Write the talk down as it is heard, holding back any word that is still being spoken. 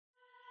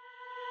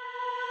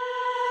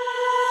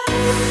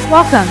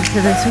Welcome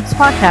to this week's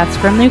podcast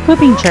from the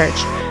Equipping Church.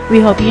 We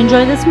hope you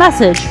enjoy this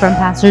message from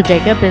Pastor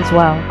Jacob BISWELL.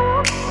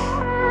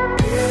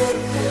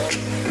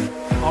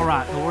 All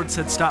right, the Lord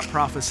said stop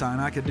prophesying.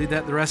 I could do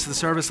that the rest of the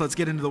service. Let's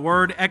get into the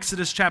Word.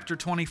 Exodus chapter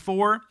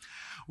 24.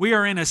 We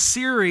are in a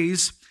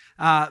series,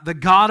 The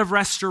God of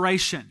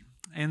Restoration.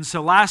 And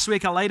so last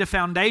week I laid a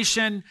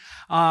foundation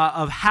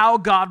of how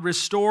God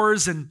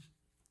restores, and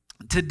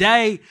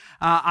today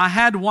I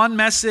had one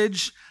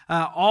message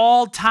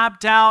all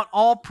typed out,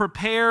 all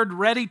prepared,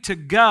 ready to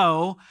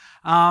go.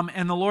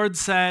 And the Lord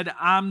said,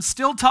 I'm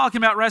still talking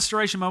about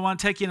restoration, but I want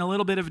to take you in a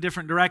little bit of a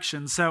different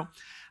direction. So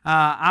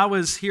I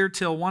was here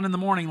till 1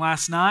 a.m.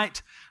 last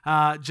night,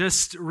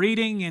 just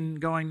reading and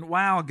going,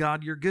 wow,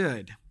 God, you're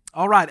good.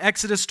 All right,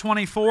 Exodus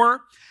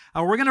 24.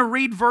 We're going to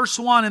read verse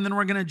 1, and then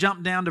we're going to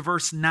jump down to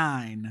verse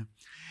 9.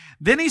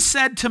 Then he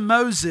said to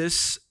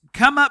Moses,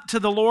 come up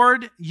to the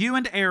Lord, you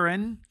and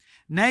Aaron,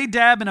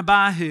 Nadab and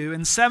Abihu,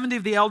 and 70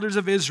 of the elders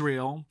of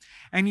Israel,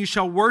 and you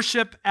shall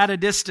worship at a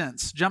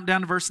distance. Jump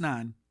down to verse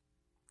 9.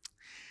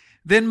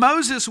 Then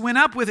Moses went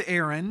up with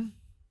Aaron,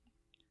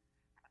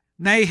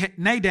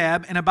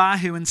 Nadab and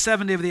Abihu, and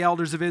 70 of the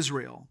elders of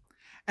Israel.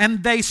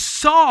 And they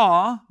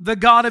saw the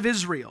God of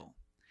Israel.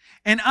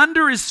 And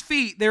under his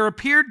feet there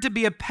appeared to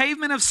be a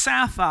pavement of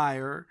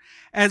sapphire,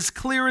 as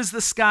clear as the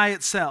sky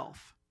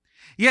itself.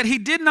 Yet he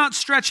did not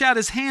stretch out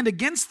his hand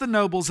against the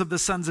nobles of the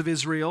sons of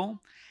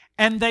Israel.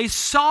 And they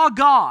saw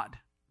God,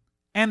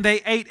 and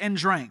they ate and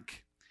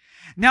drank.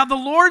 Now the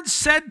Lord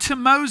said to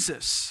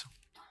Moses,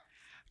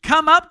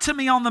 come up to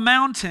me on the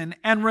mountain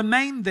and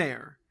remain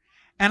there,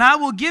 and I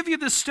will give you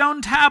the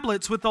stone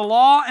tablets with the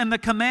law and the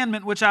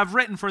commandment which I've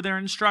written for their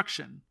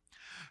instruction.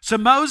 So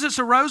Moses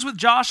arose with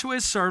Joshua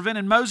his servant,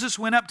 and Moses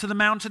went up to the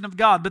mountain of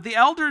God. But to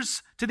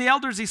the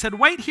elders he said,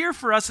 wait here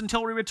for us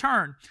until we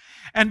return.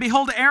 And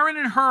behold, Aaron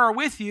and Hur are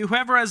with you.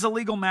 Whoever has a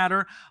legal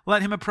matter,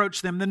 let him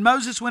approach them. Then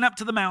Moses went up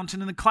to the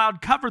mountain, and the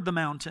cloud covered the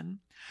mountain.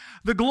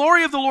 The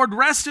glory of the Lord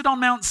rested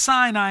on Mount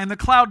Sinai, and the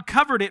cloud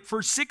covered it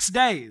for 6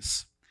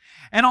 days.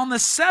 And on the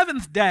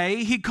 7th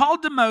day, he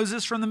called to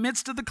Moses from the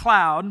midst of the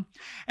cloud,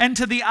 and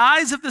to the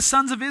eyes of the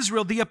sons of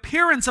Israel, the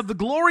appearance of the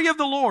glory of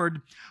the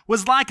Lord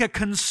was like a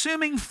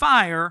consuming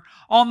fire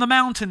on the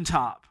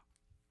mountaintop.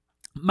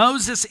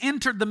 Moses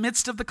entered the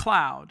midst of the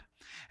cloud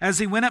as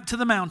he went up to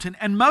the mountain,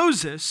 and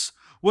Moses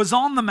was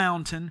on the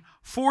mountain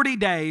 40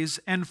 days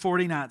and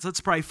 40 nights. Let's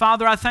pray.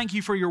 Father, I thank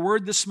you for your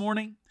word this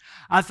morning.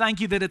 I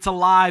thank you that it's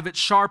alive, it's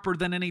sharper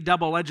than any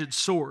double-edged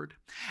sword.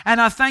 And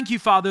I thank you,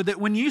 Father, that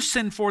when you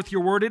send forth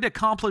your word, it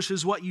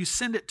accomplishes what you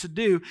send it to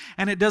do,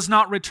 and it does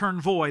not return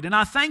void. And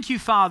I thank you,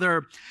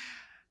 Father,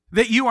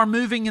 that you are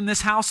moving in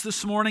this house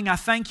this morning. I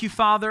thank you,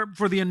 Father,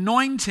 for the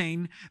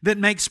anointing that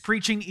makes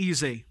preaching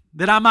easy,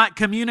 that I might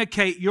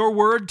communicate your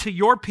word to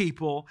your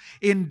people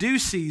in due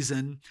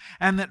season,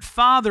 and that,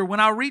 Father, when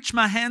I reach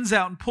my hands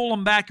out and pull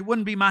them back, it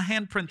wouldn't be my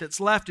handprint that's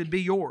left, it'd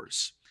be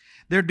yours.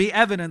 There'd be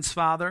evidence,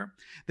 Father,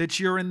 that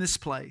you're in this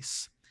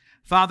place.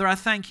 Father, I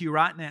thank you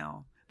right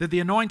now that the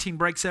anointing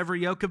breaks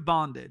every yoke of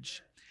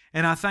bondage.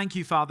 And I thank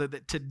you, Father,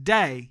 that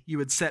today you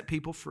would set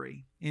people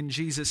free. In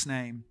Jesus'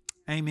 name,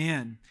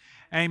 amen.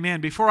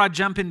 Amen. Before I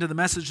jump into the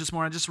message this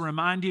morning, I just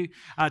remind you,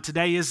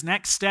 today is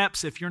Next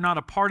Steps. If you're not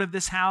a part of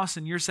this house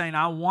and you're saying,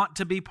 I want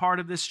to be part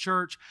of this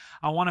church,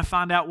 I want to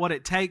find out what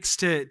it takes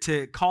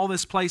to call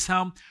this place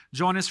home,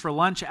 join us for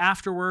lunch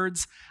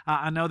afterwards.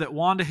 I know that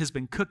Wanda has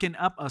been cooking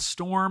up a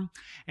storm,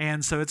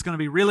 and so it's going to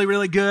be really,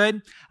 really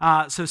good.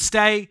 So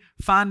stay,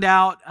 find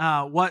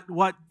out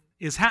what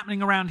is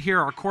happening around here,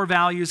 our core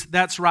values.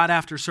 That's right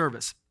after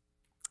service.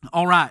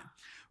 All right.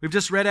 We've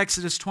just read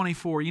Exodus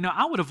 24. You know,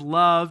 I would have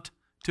loved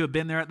to have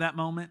been there at that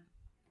moment.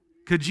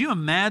 Could you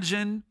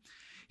imagine?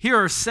 Here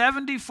are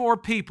 74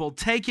 people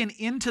taken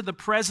into the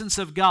presence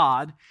of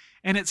God,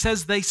 and it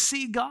says they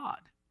see God.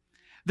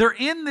 They're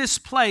in this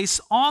place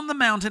on the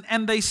mountain,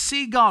 and they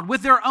see God.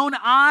 With their own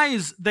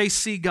eyes, they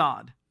see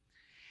God.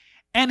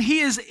 And He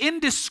is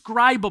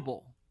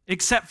indescribable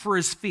except for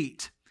His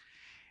feet.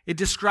 It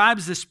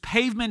describes this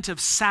pavement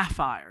of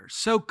sapphire,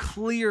 so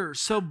clear,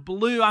 so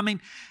blue. I mean,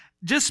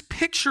 just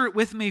picture it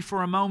with me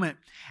for a moment.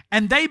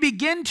 And they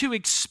begin to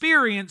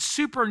experience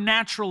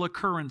supernatural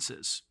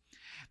occurrences.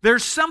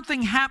 There's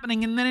something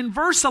happening. And then in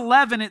verse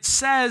 11, it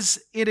says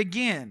it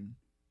again.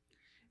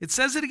 It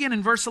says it again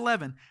in verse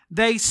 11.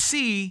 They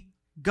see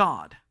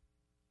God.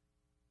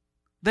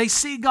 They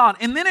see God.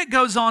 And then it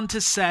goes on to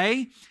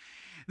say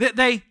that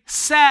they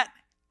sat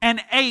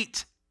and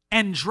ate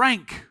and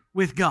drank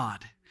with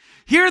God.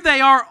 Here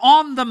they are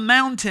on the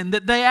mountain,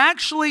 that they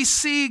actually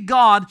see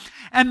God,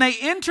 and they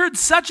entered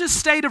such a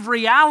state of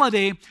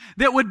reality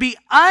that would be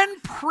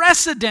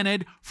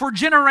unprecedented for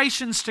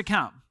generations to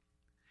come.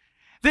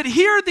 That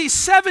here these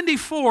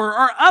 74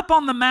 are up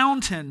on the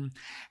mountain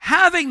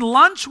having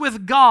lunch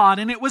with God,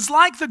 and it was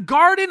like the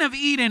Garden of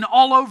Eden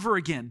all over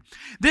again.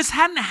 This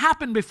hadn't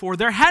happened before.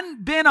 There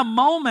hadn't been a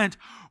moment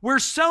where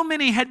so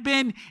many had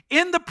been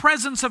in the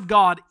presence of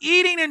God,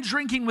 eating and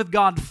drinking with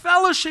God,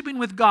 fellowshipping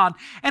with God.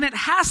 And it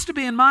has to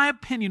be, in my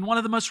opinion, one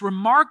of the most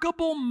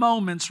remarkable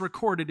moments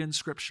recorded in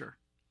Scripture.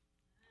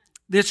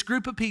 This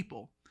group of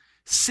people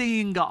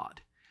seeing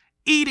God,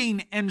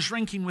 eating and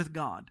drinking with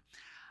God.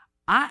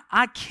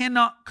 I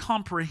cannot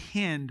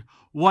comprehend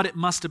what it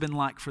must have been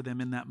like for them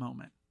in that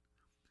moment.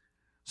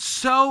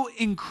 So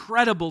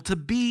incredible to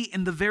be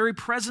in the very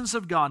presence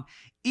of God,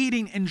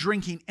 eating and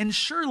drinking. And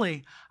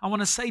surely, I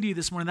want to say to you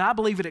this morning that I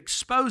believe it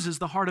exposes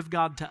the heart of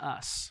God to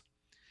us.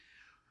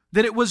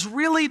 That it was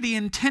really the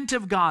intent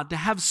of God to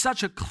have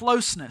such a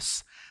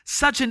closeness,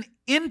 such an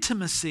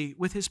intimacy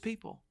with His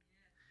people.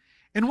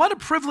 And what a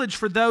privilege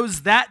for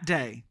those that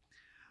day.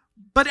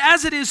 But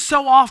as it is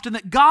so often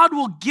that God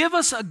will give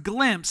us a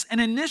glimpse, an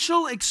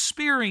initial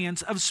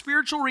experience of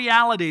spiritual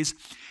realities,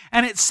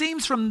 and it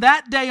seems from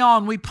that day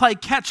on we play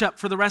catch up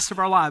for the rest of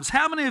our lives.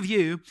 How many of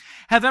you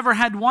have ever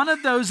had one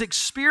of those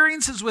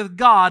experiences with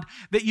God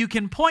that you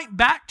can point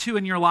back to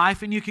in your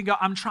life and you can go,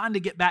 I'm trying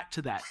to get back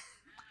to that.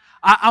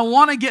 I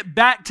want to get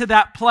back to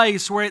that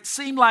place where it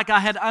seemed like I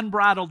had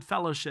unbridled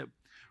fellowship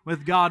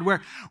with God,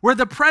 where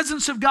the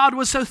presence of God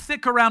was so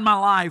thick around my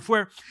life,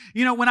 where,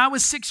 when I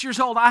was 6 years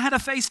old, I had a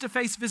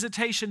face-to-face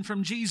visitation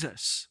from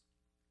Jesus.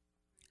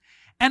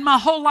 And my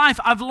whole life,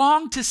 I've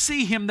longed to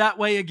see Him that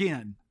way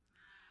again.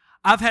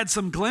 I've had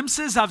some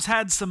glimpses, I've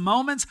had some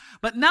moments,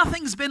 but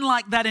nothing's been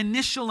like that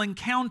initial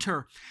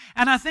encounter.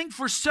 And I think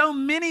for so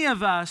many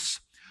of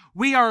us,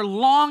 we are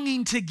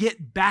longing to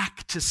get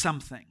back to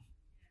something.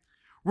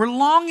 We're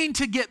longing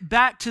to get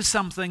back to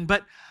something,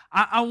 but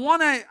I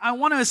want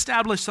to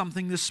establish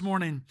something this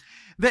morning,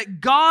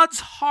 that God's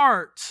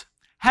heart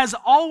has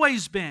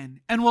always been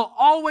and will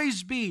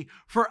always be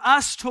for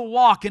us to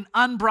walk in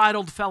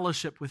unbridled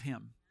fellowship with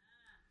Him.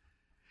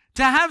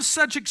 To have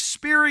such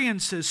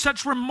experiences,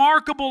 such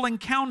remarkable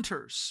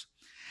encounters,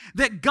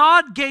 that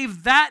God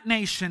gave that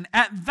nation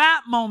at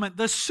that moment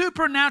the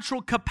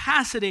supernatural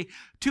capacity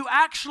to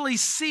actually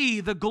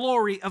see the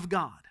glory of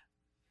God.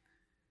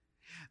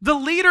 The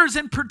leaders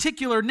in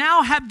particular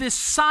now had this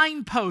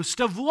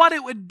signpost of what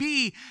it would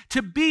be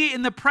to be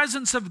in the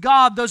presence of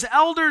God. Those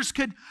elders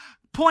could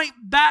point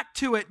back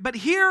to it. But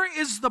here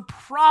is the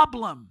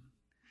problem.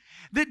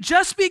 That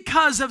just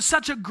because of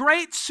such a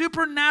great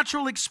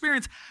supernatural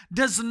experience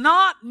does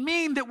not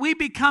mean that we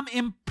become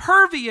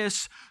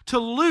impervious to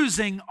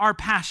losing our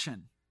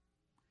passion.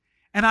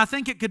 And I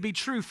think it could be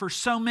true for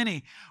so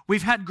many.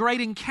 We've had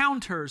great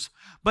encounters,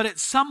 but at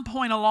some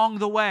point along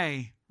the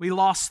way, we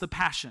lost the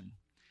passion.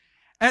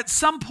 At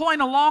some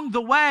point along the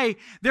way,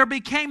 there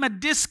became a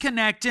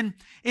disconnect. And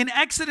in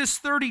Exodus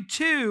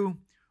 32,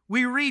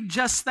 we read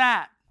just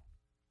that.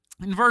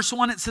 In verse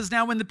 1, it says,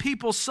 Now when the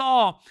people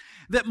saw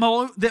that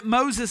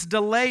Moses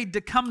delayed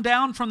to come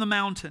down from the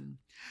mountain,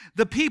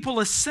 the people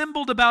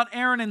assembled about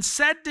Aaron and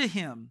said to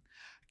him,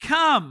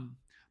 Come,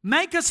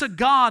 make us a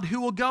god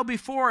who will go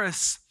before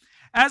us.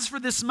 As for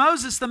this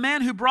Moses, the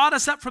man who brought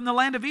us up from the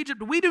land of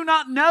Egypt, we do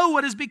not know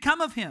what has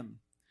become of him.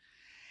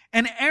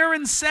 And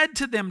Aaron said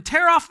to them,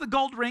 Tear off the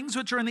gold rings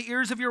which are in the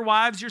ears of your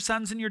wives, your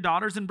sons, and your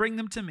daughters, and bring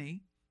them to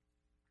me.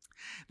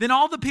 Then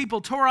all the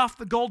people tore off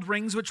the gold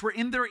rings which were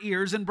in their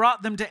ears and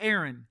brought them to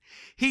Aaron.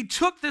 He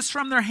took this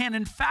from their hand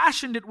and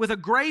fashioned it with a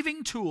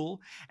graving tool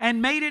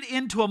and made it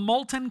into a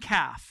molten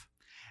calf.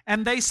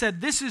 And they said,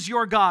 This is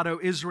your God, O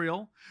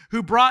Israel,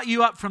 who brought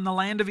you up from the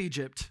land of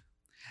Egypt.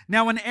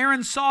 Now when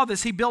Aaron saw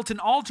this, he built an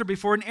altar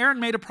before, and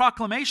Aaron made a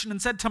proclamation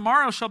and said,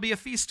 Tomorrow shall be a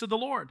feast to the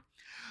Lord.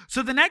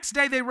 So the next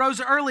day they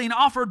rose early and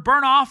offered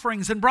burnt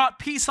offerings and brought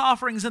peace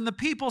offerings, and the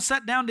people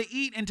sat down to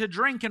eat and to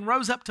drink and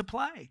rose up to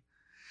play.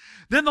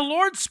 Then the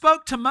Lord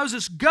spoke to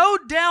Moses, Go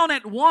down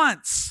at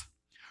once,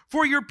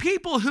 for your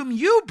people whom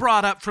you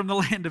brought up from the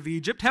land of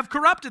Egypt have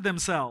corrupted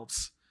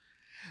themselves.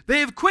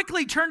 They have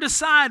quickly turned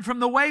aside from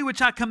the way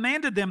which I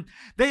commanded them.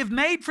 They have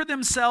made for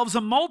themselves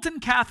a molten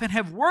calf and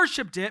have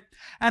worshipped it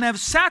and have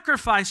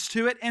sacrificed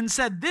to it and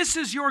said, This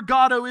is your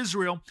God, O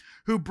Israel,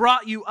 who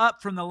brought you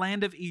up from the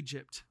land of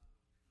Egypt.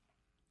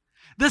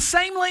 The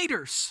same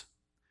leaders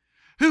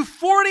who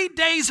 40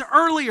 days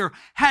earlier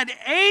had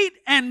ate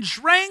and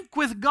drank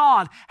with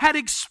God, had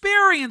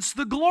experienced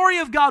the glory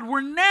of God,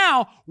 were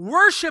now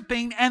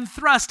worshiping and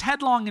thrust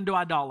headlong into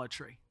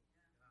idolatry.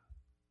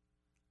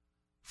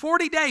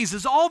 40 days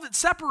is all that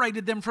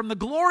separated them from the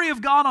glory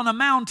of God on a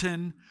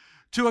mountain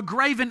to a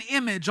graven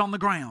image on the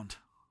ground.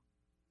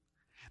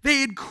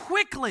 They had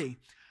quickly,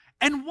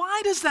 and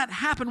why does that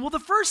happen? Well, the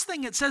first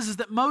thing it says is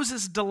that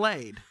Moses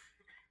delayed.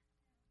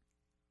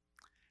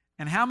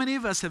 And how many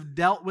of us have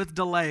dealt with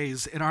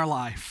delays in our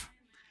life?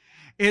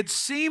 It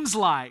seems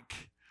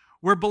like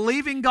we're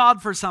believing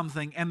God for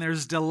something, and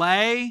there's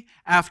delay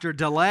after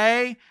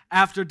delay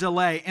after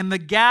delay. And the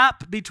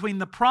gap between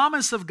the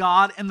promise of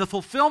God and the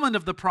fulfillment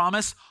of the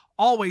promise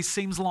always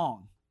seems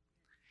long.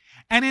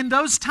 And in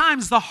those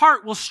times, the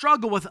heart will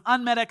struggle with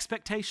unmet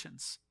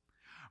expectations,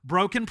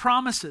 broken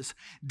promises,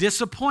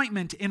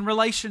 disappointment in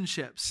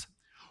relationships.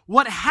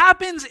 What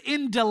happens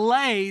in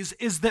delays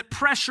is that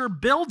pressure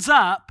builds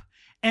up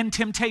and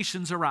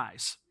temptations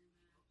arise.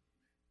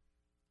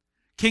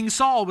 King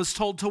Saul was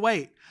told to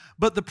wait,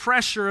 But the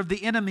pressure of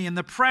the enemy and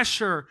the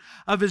pressure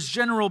of his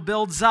general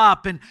builds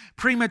up, and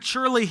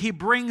prematurely he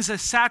brings a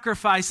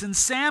sacrifice. And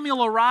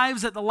Samuel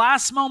arrives at the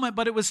last moment,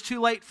 but it was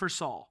too late for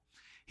Saul.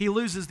 He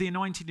loses the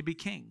anointing to be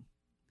king.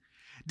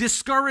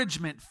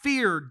 Discouragement,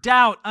 fear,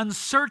 doubt,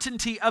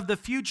 uncertainty of the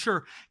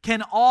future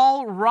can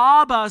all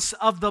rob us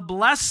of the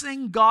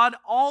blessing God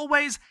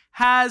always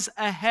has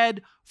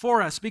ahead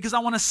for us. Because I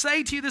want to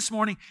say to you this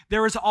morning,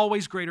 there is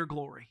always greater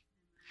glory.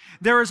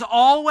 There is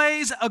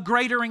always a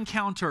greater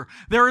encounter.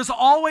 There is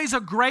always a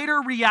greater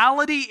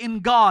reality in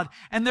God.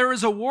 And there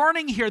is a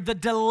warning here. The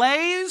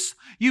delays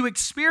you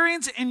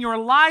experience in your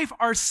life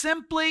are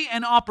simply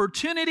an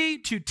opportunity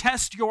to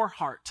test your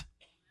heart.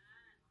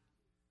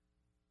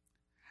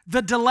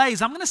 The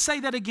delays, I'm going to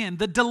say that again.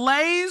 The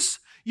delays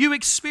you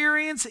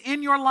experience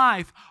in your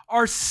life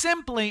are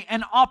simply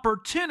an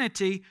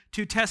opportunity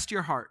to test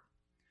your heart.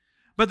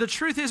 But the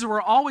truth is, we're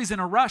always in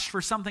a rush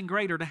for something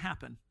greater to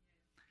happen.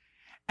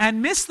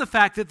 And miss the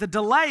fact that the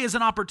delay is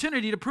an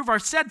opportunity to prove our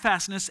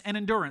steadfastness and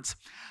endurance.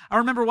 I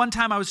remember one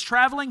time I was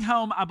traveling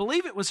home, I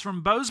believe it was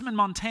from Bozeman,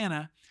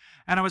 Montana,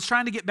 and I was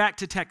trying to get back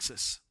to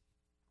Texas.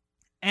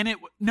 I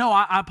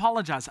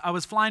apologize. I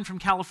was flying from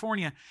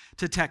California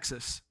to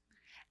Texas.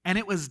 And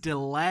it was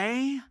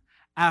delay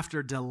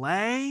after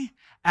delay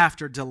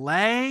after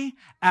delay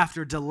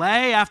after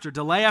delay after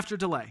delay after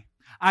delay.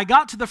 I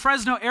got to the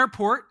Fresno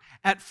airport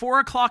at 4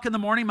 o'clock in the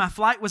morning. My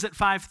flight was at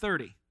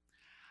 5:30.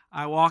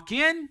 I walk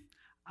in,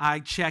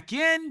 I check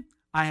in.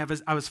 I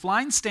was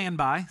flying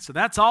standby, so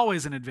that's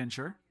always an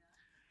adventure.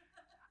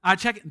 I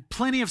check in,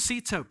 plenty of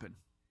seats open.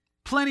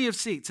 Plenty of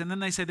seats. And then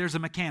they say there's a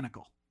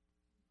mechanical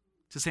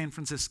to San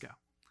Francisco.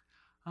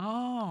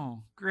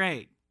 Oh,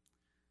 great.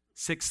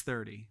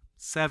 6:30.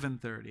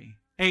 7:30,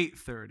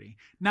 8:30,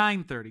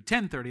 9:30,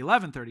 10:30,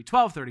 11:30,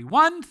 12:30,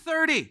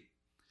 1:30.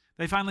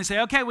 They finally say,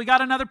 okay, we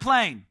got another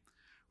plane.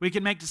 We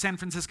can make to San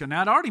Francisco.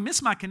 Now, I'd already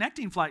missed my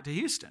connecting flight to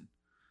Houston.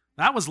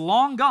 That was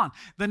long gone.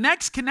 The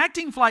next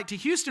connecting flight to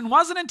Houston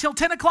wasn't until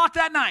 10 o'clock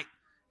that night.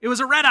 It was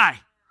a red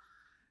eye.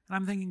 And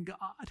I'm thinking,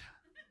 God.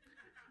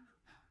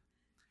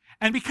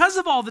 And because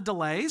of all the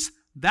delays,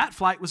 that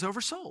flight was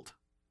oversold.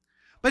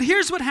 But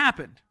here's what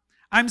happened.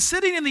 I'm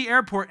sitting in the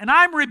airport and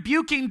I'm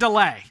rebuking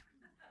delay.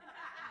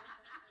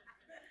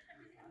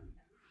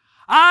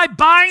 I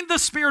bind the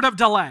spirit of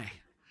delay.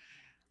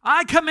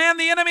 I command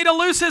the enemy to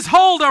loose his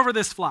hold over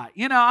this flight.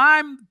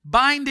 I'm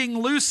binding,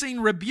 loosing,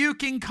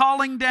 rebuking,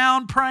 calling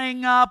down,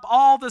 praying up,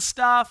 all the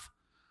stuff.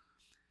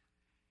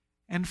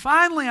 And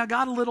finally, I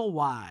got a little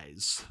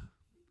wise.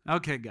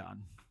 Okay,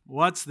 God,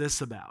 what's this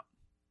about?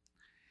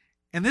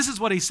 And this is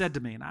what he said to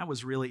me, and I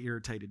was really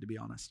irritated, to be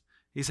honest.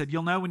 He said,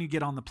 you'll know when you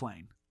get on the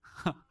plane.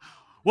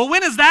 Well,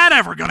 when is that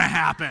ever going to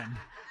happen?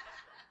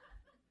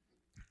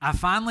 I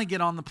finally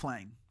get on the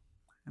plane.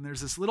 And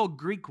there's this little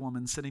Greek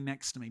woman sitting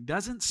next to me,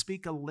 doesn't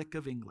speak a lick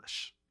of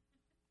English.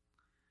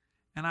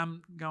 And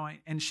I'm going,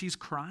 and she's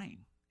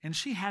crying. And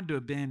she had to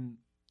have been,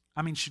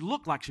 she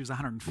looked like she was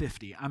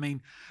 150.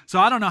 So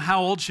I don't know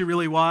how old she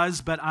really was,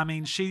 but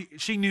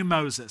she knew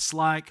Moses.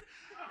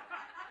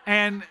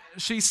 And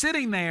she's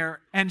sitting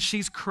there and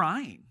she's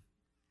crying.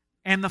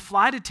 And the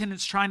flight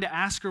attendant's trying to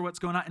ask her what's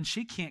going on, and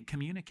she can't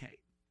communicate.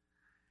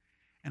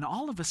 And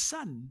all of a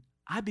sudden,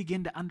 I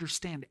begin to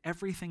understand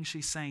everything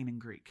she's saying in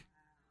Greek.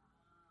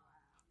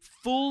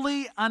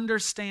 Fully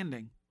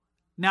understanding.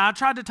 Now, I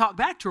tried to talk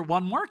back to her,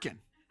 wasn't working.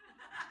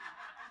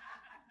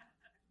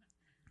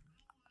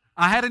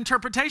 I had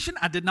interpretation.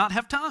 I did not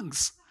have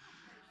tongues.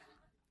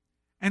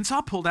 And so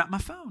I pulled out my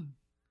phone,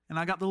 and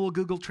I got the little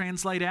Google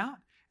Translate out,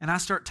 and I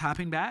start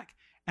typing back,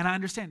 and I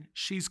understand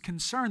she's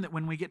concerned that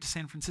when we get to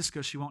San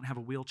Francisco, she won't have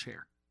a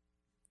wheelchair.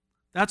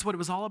 That's what it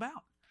was all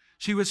about.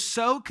 She was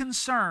so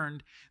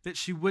concerned that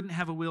she wouldn't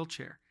have a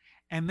wheelchair.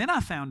 And then I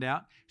found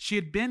out she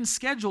had been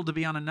scheduled to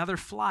be on another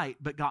flight,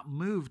 but got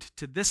moved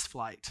to this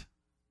flight.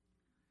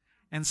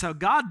 And so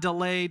God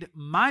delayed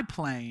my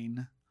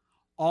plane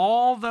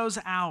all those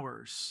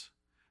hours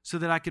so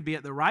that I could be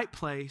at the right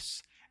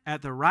place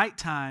at the right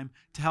time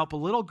to help a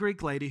little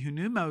Greek lady who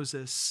knew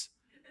Moses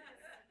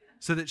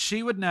so that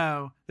she would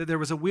know that there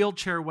was a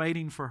wheelchair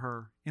waiting for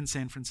her in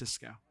San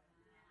Francisco.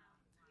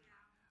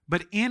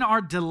 But in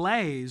our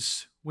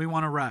delays, we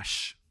want to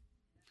rush.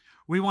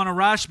 We want to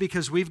rush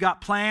because we've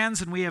got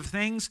plans and we have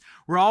things.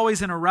 We're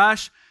always in a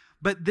rush.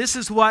 But this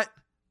is what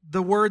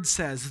the word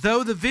says.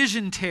 Though the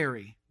vision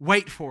tarry,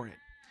 wait for it,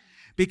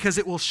 because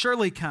it will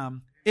surely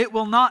come. It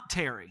will not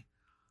tarry.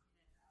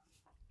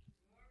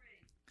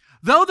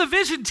 Though the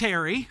vision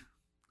tarry,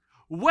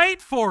 wait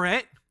for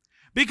it,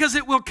 because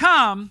it will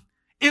come.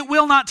 It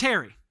will not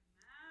tarry.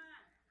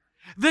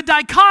 The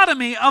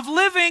dichotomy of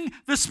living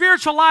the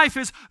spiritual life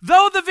is,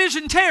 though the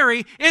vision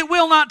tarry, it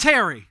will not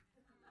tarry.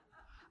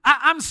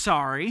 I'm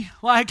sorry.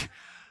 God,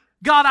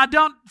 I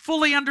don't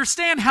fully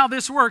understand how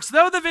this works.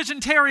 Though the vision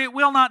tarry, it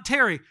will not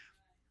tarry.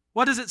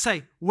 What does it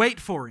say? Wait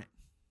for it.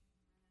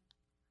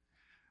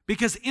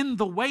 Because in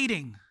the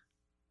waiting,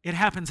 it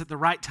happens at the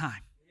right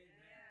time.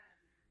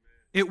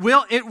 It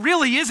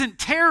really isn't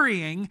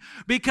tarrying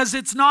because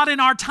it's not in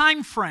our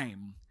time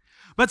frame.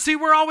 But see,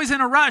 we're always in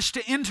a rush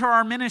to enter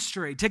our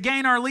ministry, to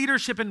gain our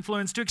leadership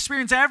influence, to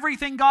experience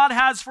everything God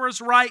has for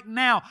us right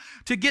now,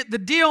 to get the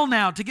deal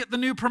now, to get the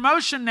new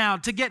promotion now,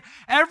 to get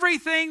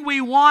everything we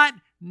want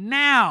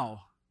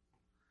now.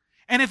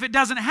 And if it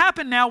doesn't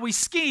happen now, we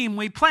scheme,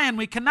 we plan,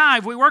 we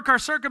connive, we work our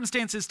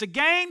circumstances to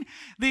gain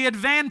the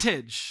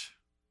advantage.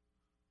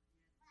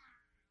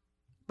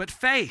 But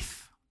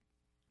faith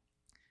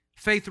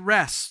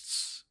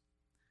rests.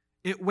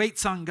 It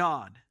waits on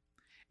God.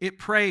 It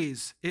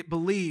prays, it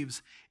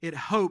believes, it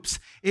hopes,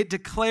 it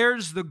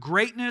declares the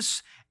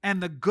greatness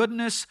and the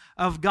goodness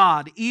of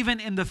God, even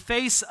in the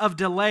face of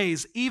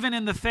delays, even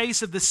in the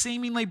face of the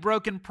seemingly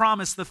broken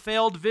promise, the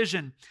failed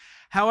vision.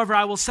 However,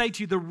 I will say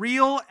to you, the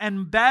real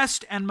and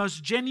best and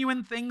most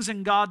genuine things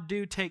in God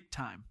do take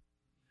time.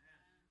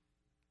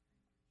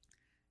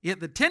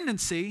 Yet the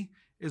tendency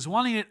is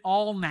wanting it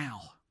all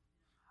now.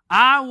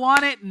 I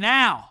want it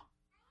now.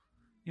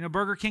 You know,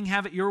 Burger King,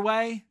 have it your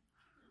way.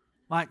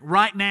 Like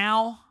right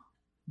now,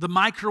 the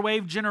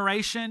microwave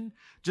generation,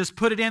 just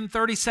put it in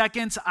 30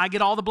 seconds. I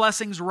get all the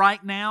blessings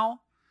right now.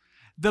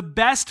 The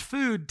best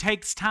food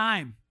takes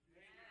time.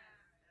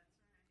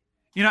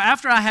 You know,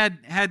 after I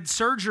had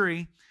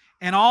surgery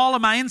and all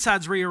of my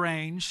insides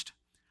rearranged,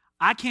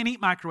 I can't eat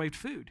microwaved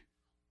food.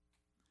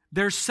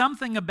 There's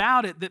something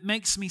about it that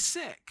makes me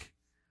sick.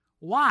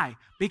 Why?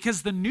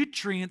 Because the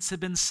nutrients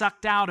have been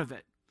sucked out of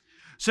it.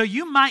 So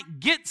you might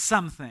get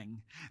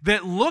something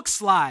that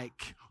looks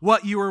like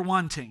what you were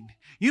wanting.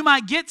 You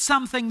might get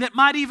something that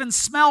might even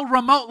smell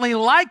remotely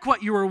like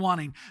what you were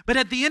wanting. But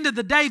at the end of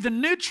the day, the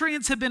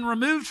nutrients have been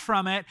removed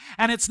from it,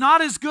 and it's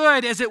not as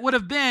good as it would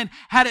have been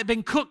had it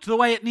been cooked the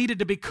way it needed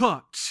to be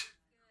cooked.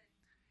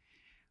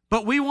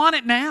 But we want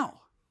it now.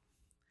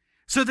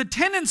 So the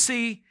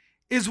tendency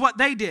is what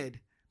they did.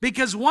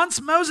 Because once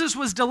Moses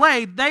was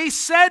delayed, they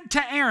said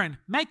to Aaron,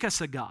 make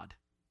us a god.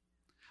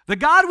 The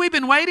God we've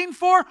been waiting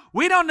for,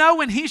 we don't know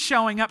when He's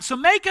showing up. So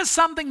make us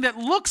something that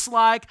looks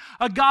like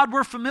a God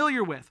we're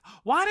familiar with.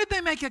 Why did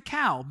they make a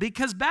cow?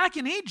 Because back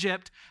in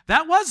Egypt,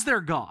 that was their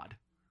God.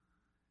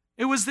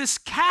 It was this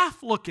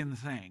calf-looking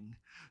thing.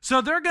 So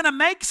they're going to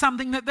make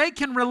something that they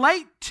can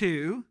relate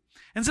to.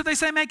 And so they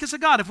say, make us a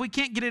God. If we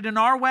can't get it in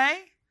our way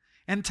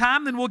and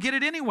time, then we'll get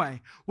it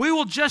anyway. We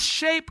will just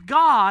shape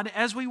God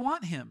as we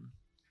want Him.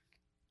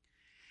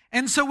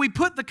 And so we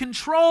put the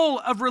control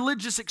of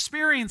religious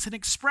experience and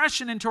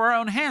expression into our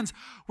own hands.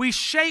 We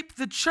shape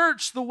the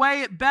church the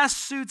way it best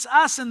suits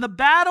us. And the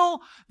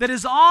battle that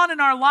is on in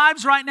our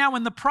lives right now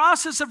in the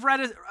process of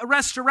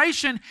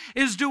restoration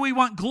is, do we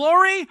want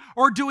glory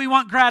or do we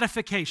want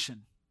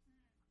gratification?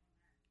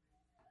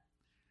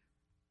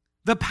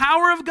 The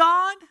power of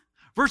God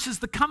versus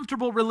the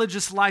comfortable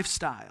religious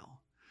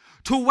lifestyle.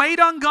 To wait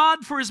on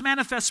God for His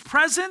manifest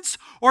presence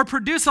or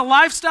produce a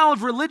lifestyle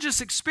of religious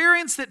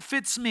experience that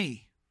fits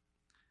me.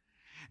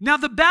 Now,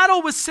 the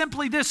battle was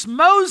simply this.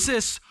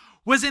 Moses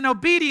was in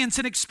obedience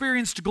and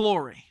experienced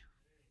glory.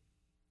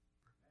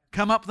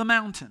 Come up the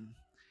mountain.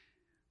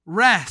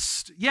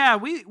 Rest. Yeah,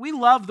 we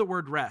love the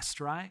word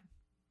rest, right?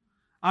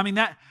 I mean,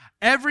 that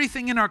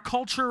everything in our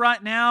culture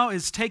right now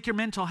is take your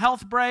mental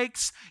health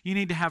breaks. You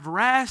need to have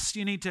rest.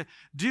 You need to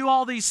do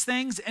all these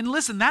things. And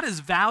listen, that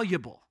is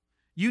valuable.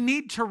 You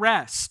need to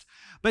rest.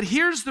 But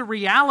here's the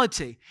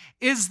reality,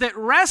 is that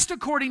rest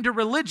according to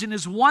religion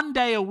is 1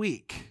 day a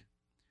week.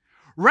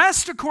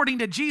 Rest according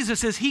to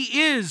Jesus is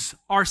He is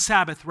our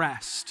Sabbath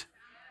rest.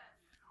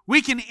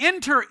 We can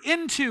enter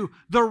into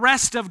the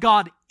rest of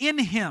God in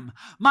Him.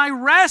 My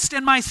rest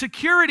and my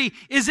security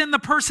is in the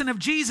person of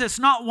Jesus,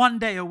 not 1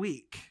 day a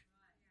week.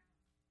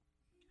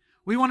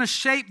 We want to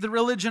shape the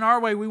religion our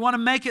way. We want to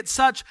make it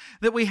such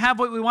that we have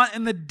what we want.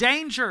 And the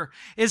danger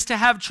is to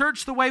have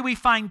church the way we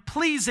find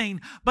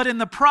pleasing, but in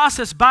the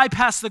process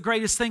bypass the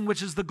greatest thing,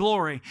 which is the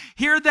glory.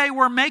 Here they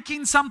were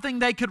making something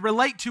they could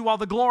relate to while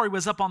the glory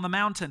was up on the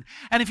mountain.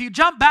 And if you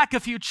jump back a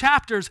few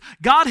chapters,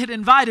 God had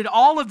invited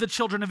all of the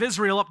children of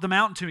Israel up the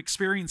mountain to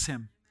experience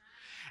Him.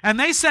 And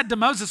they said to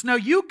Moses, no,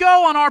 you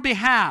go on our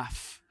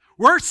behalf.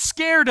 We're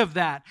scared of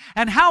that.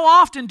 And how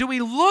often do we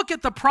look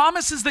at the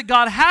promises that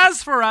God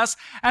has for us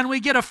and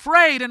we get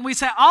afraid and we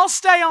say, I'll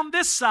stay on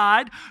this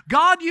side.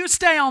 God, you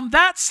stay on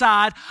that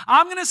side.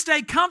 I'm going to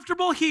stay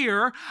comfortable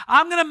here.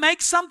 I'm going to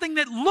make something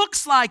that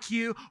looks like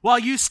you while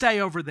you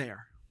stay over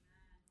there.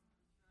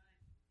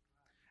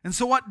 And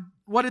so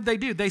what did they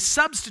do? They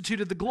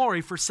substituted the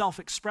glory for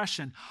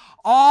self-expression.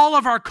 All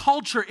of our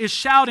culture is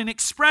shouting,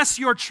 express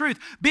your truth,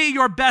 be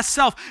your best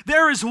self.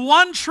 There is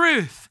one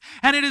truth,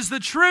 and it is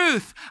the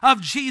truth of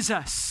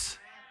Jesus.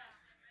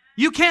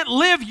 You can't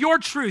live your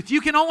truth.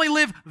 You can only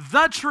live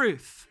the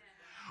truth.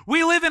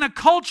 We live in a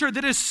culture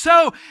that is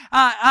so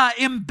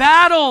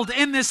embattled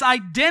in this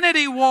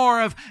identity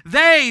war of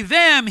they,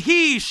 them,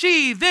 he,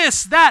 she,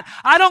 this, that.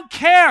 I don't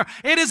care.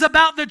 It is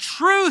about the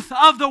truth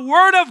of the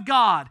Word of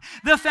God,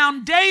 the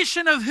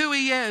foundation of who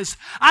He is.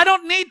 I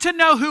don't need to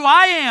know who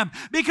I am,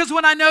 because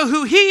when I know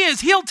who He is,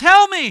 He'll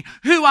tell me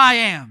who I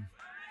am.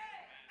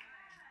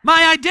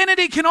 My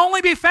identity can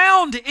only be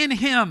found in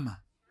Him.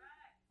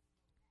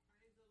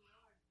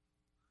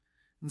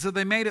 And so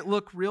they made it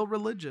look real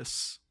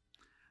religious.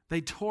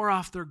 They tore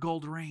off their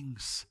gold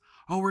rings.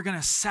 Oh, we're going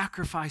to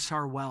sacrifice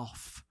our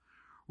wealth.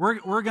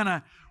 We're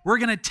going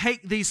to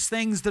take these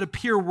things that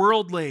appear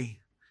worldly.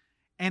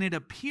 And it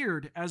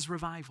appeared as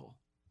revival.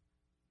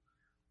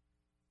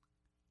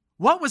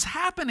 What was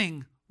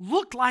happening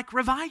looked like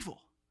revival.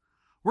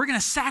 We're going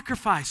to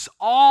sacrifice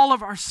all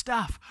of our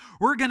stuff.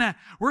 We're going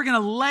to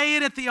lay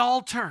it at the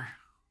altar.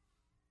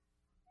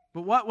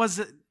 But what was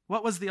it?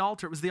 What was the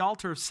altar? It was the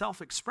altar of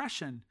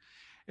self-expression.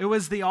 It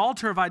was the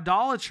altar of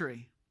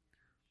idolatry.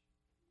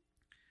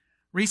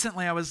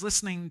 Recently, I was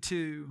listening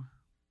to,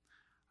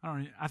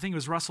 I think it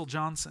was Russell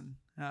Johnson,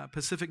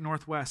 Pacific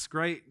Northwest,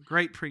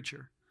 great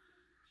preacher.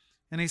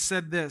 And he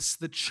said this: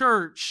 the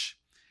church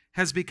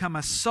has become a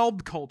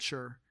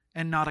subculture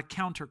and not a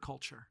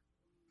counterculture.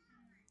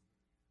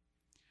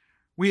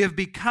 We have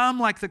become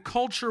like the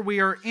culture we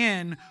are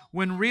in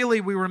when really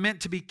we were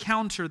meant to be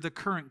counter the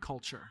current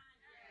culture.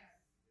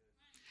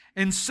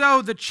 And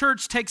so the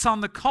church takes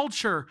on the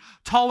culture,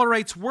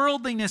 tolerates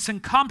worldliness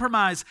and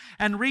compromise,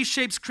 and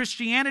reshapes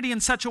Christianity in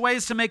such a way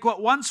as to make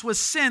what once was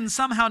sin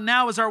somehow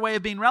now is our way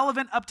of being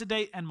relevant, up to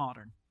date, and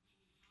modern.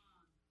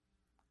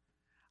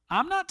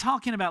 I'm not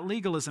talking about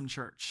legalism,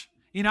 church.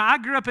 You know, I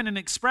grew up in an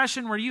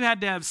expression where you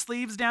had to have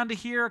sleeves down to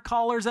here,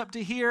 collars up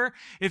to here.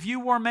 If you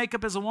wore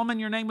makeup as a woman,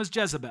 your name was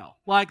Jezebel.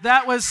 Like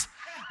that was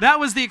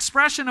the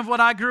expression of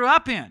what I grew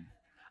up in.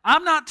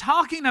 I'm not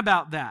talking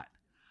about that.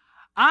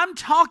 I'm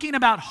talking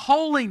about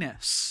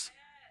holiness,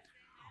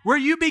 where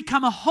you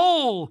become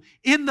whole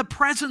in the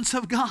presence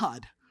of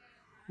God,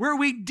 where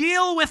we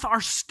deal with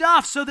our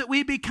stuff so that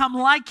we become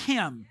like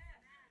Him.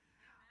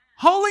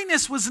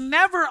 Holiness was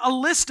never a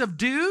list of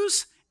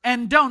do's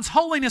and don'ts.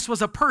 Holiness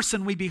was a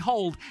person we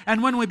behold,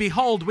 and when we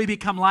behold, we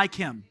become like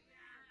Him.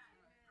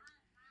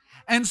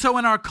 And so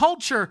in our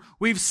culture,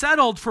 we've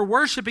settled for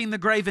worshiping the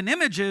graven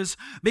images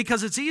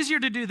because it's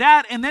easier to do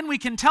that, and then we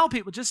can tell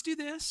people, just do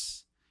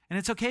this. And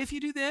it's okay if you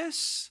do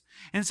this.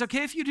 And it's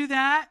okay if you do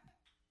that.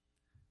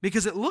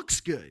 Because it looks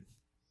good.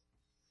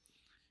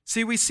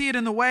 See, we see it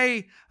in the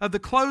way of the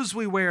clothes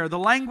we wear, the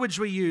language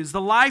we use, the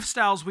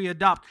lifestyles we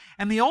adopt.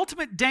 And the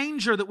ultimate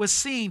danger that was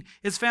seen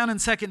is found in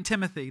 2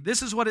 Timothy.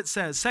 This is what it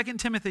says, 2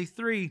 Timothy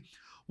 3,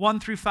 1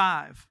 through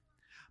 5.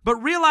 But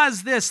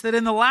realize this, that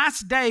in the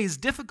last days,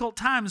 difficult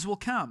times will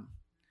come.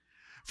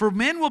 For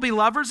men will be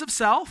lovers of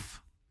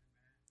self,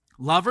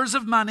 lovers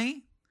of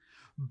money,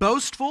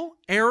 boastful,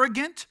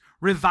 arrogant,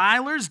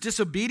 revilers,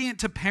 disobedient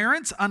to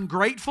parents,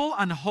 ungrateful,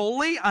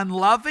 unholy,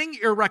 unloving,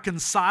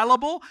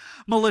 irreconcilable,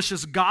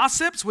 malicious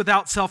gossips,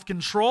 without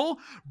self-control,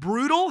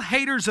 brutal,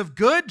 haters of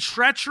good,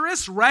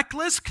 treacherous,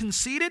 reckless,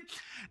 conceited.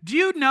 Do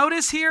you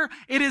notice here,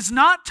 it is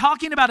not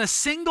talking about a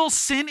single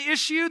sin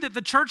issue that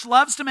the church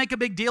loves to make a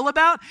big deal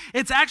about.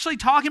 It's actually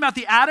talking about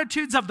the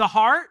attitudes of the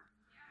heart.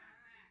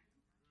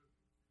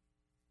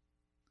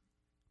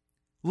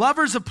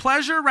 Lovers of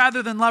pleasure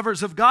rather than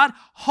lovers of God,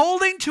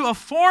 holding to a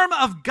form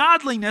of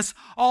godliness,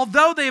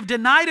 although they have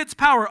denied its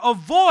power.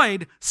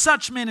 Avoid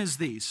such men as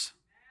these.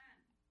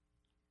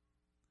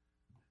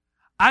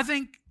 I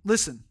think,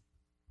 listen,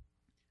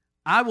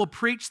 I will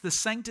preach the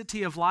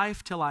sanctity of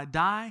life till I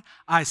die.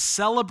 I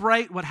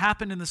celebrate what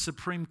happened in the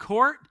Supreme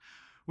Court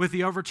with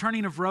the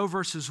overturning of Roe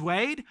versus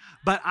Wade,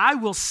 but I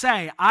will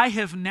say I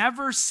have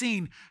never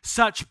seen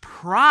such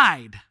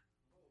pride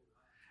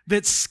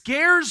that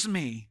scares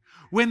me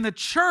when the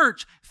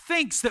church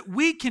thinks that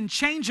we can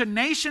change a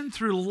nation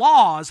through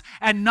laws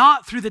and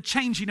not through the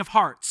changing of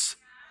hearts.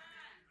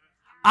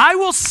 I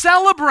will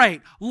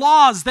celebrate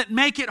laws that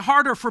make it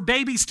harder for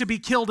babies to be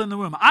killed in the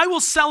womb. I will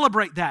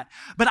celebrate that.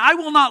 But I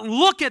will not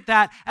look at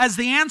that as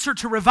the answer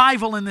to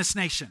revival in this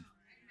nation.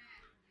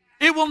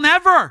 It will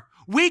never.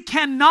 We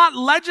cannot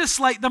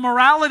legislate the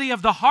morality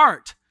of the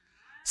heart.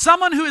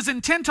 Someone who is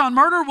intent on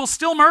murder will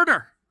still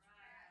murder.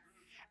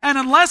 And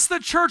unless the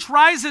church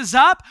rises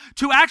up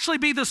to actually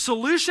be the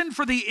solution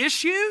for the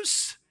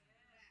issues,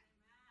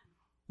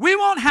 we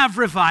won't have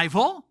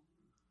revival.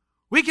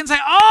 We can say,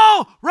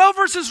 oh, Roe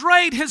versus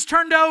Wade has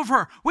turned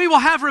over. We will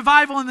have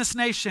revival in this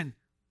nation.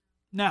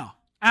 No,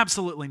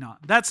 absolutely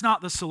not. That's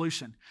not the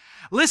solution.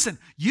 Listen,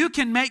 you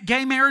can make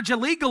gay marriage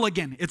illegal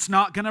again. It's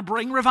not going to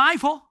bring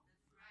revival.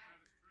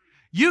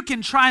 You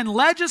can try and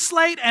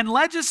legislate and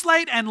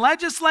legislate and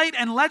legislate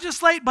and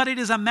legislate, but it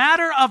is a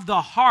matter of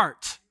the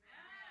heart.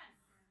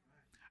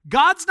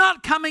 God's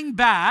not coming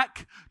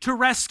back to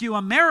rescue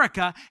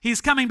America. He's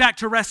coming back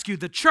to rescue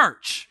the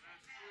church.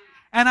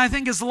 And I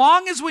think as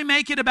long as we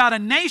make it about a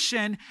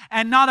nation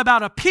and not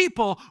about a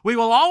people, we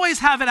will always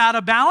have it out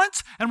of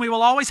balance and we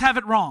will always have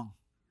it wrong.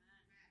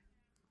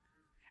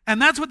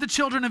 And that's what the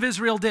children of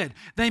Israel did.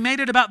 They made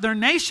it about their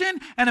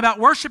nation and about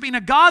worshiping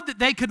a God that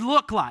they could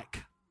look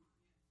like.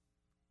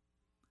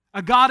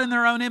 A God in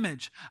their own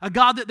image, a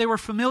God that they were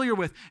familiar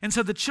with. And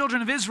so the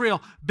children of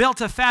Israel built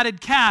a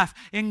fatted calf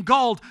in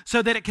gold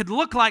so that it could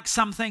look like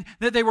something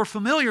that they were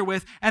familiar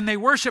with, and they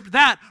worshiped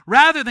that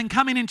rather than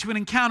coming into an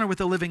encounter with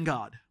the living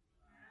God.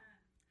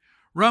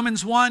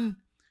 Romans 1,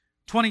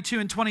 22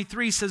 and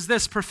 23 says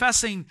this,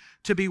 professing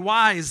to be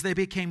wise, they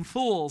became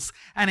fools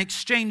and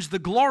exchanged the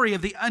glory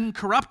of the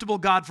incorruptible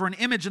God for an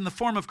image in the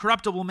form of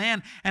corruptible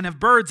man and of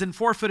birds and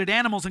four-footed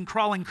animals and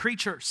crawling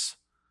creatures.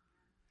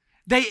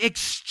 They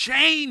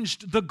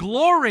exchanged the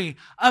glory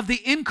of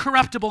the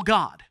incorruptible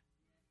God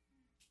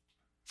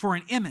for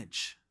an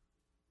image.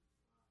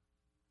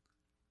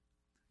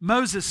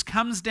 Moses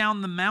comes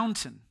down the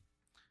mountain.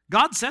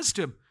 God says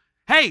to him,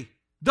 hey,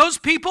 those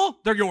people,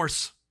 they're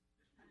yours.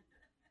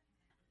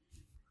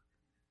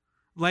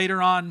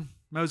 Later on,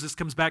 Moses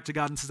comes back to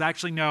God and says,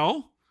 actually,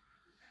 no,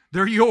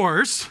 they're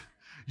yours.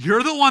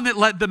 You're the one that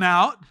led them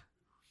out.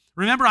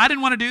 Remember, I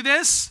didn't want to do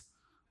this,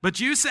 but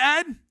you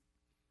said.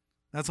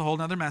 That's a whole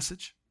nother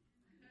message.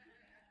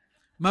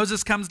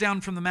 Moses comes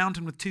down from the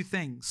mountain with two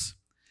things: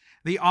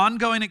 the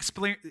ongoing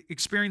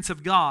experience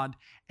of God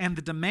and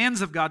the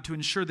demands of God to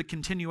ensure the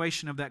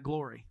continuation of that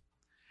glory.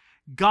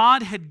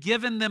 God had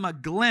given them a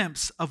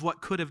glimpse of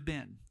what could have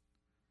been.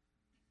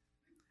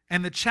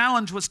 And the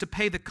challenge was to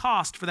pay the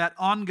cost for that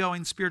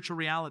ongoing spiritual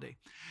reality.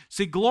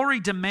 See, glory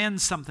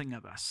demands something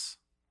of us.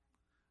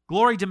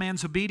 Glory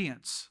demands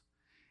obedience.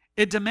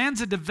 It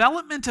demands a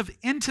development of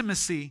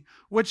intimacy,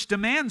 which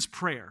demands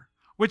prayer,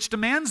 which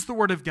demands the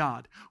Word of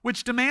God,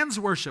 which demands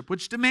worship,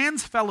 which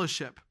demands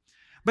fellowship.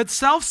 But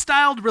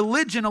self-styled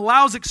religion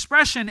allows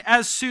expression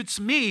as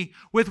suits me,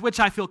 with which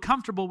I feel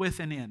comfortable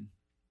with and in.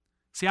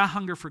 See, I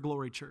hunger for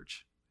glory,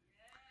 church.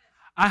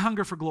 I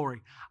hunger for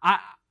glory.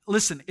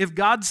 Listen, if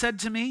God said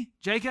to me,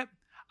 Jacob,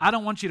 I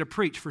don't want you to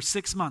preach for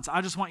 6 months.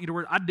 I just want you to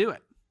work. I'd do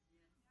it.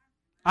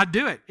 I'd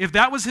do it. If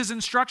that was his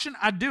instruction,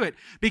 I'd do it.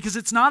 Because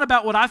it's not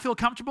about what I feel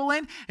comfortable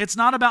in. It's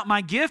not about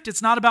my gift.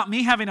 It's not about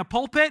me having a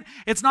pulpit.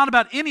 It's not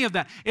about any of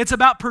that. It's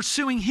about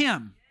pursuing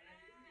him.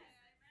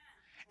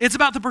 It's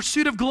about the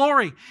pursuit of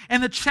glory.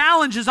 And the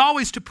challenge is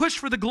always to push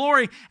for the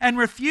glory and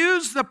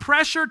refuse the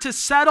pressure to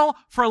settle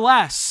for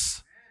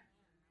less.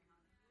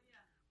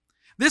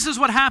 This is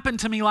what happened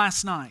to me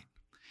last night.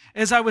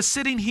 As I was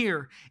sitting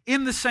here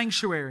in the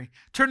sanctuary,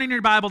 turning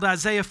your Bible to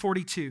Isaiah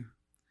 42.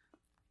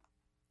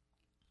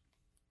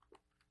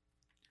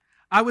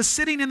 I was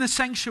sitting in the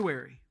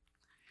sanctuary,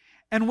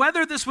 and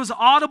whether this was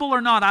audible or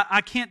not,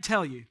 I can't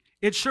tell you.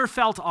 It sure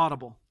felt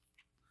audible.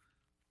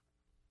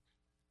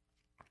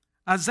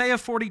 Isaiah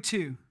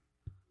 42,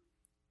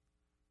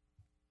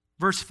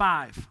 verse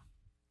 5.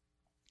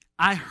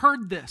 I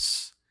heard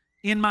this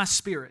in my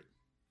spirit,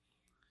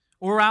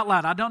 or out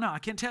loud. I don't know. I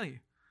can't tell you.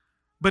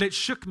 But it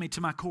shook me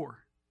to my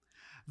core.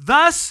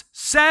 Thus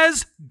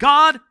says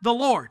God the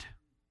Lord,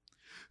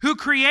 who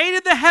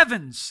created the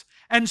heavens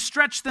and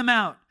stretched them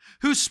out,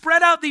 who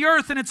spread out the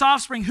earth and its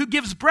offspring, who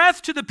gives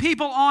breath to the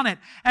people on it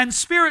and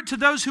spirit to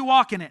those who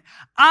walk in it.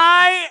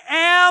 I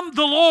am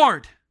the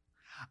Lord.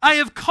 I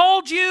have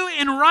called you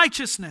in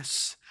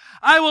righteousness.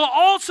 I will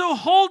also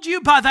hold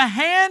you by the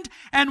hand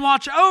and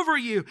watch over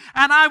you,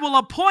 and I will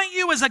appoint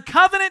you as a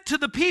covenant to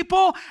the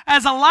people,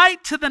 as a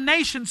light to the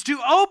nations, to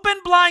open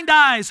blind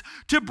eyes,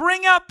 to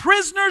bring out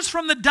prisoners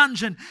from the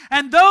dungeon,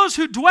 and those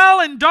who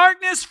dwell in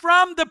darkness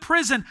from the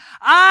prison.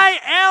 I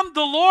am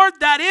the Lord,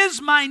 that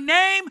is my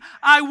name.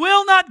 I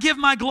will not give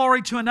my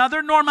glory to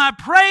another, nor my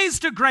praise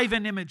to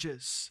graven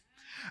images.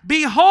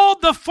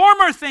 Behold, the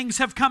former things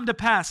have come to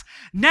pass.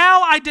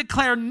 Now I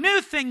declare new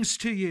things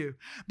to you.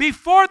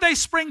 Before they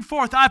spring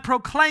forth, I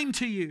proclaim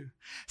to you.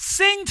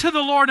 Sing to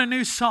the Lord a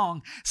new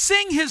song.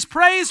 Sing his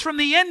praise from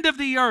the end of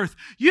the earth.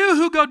 You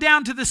who go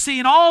down to the sea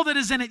and all that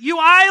is in it. You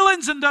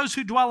islands and those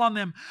who dwell on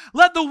them.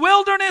 Let the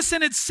wilderness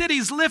and its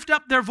cities lift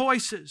up their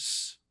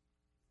voices.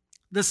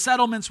 The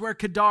settlements where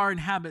Kedar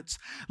inhabits.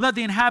 Let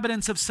the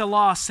inhabitants of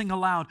Selah sing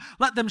aloud.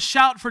 Let them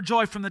shout for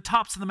joy from the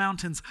tops of the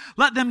mountains.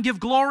 Let them give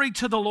glory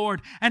to the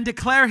Lord and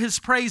declare his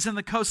praise in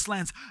the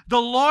coastlands. The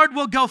Lord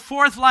will go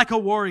forth like a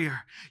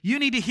warrior. You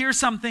need to hear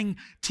something,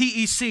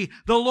 TEC.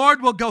 The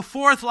Lord will go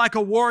forth like a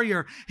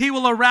warrior. He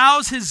will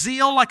arouse his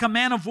zeal like a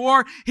man of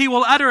war. He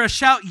will utter a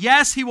shout.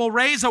 Yes, he will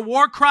raise a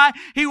war cry.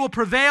 He will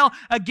prevail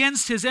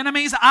against his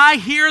enemies. I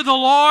hear the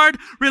Lord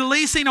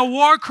releasing a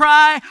war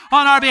cry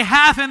on our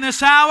behalf in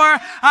this hour.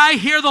 I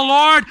hear the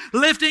Lord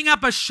lifting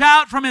up a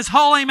shout from his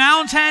holy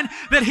mountain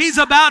that he's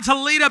about to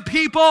lead a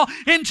people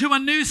into a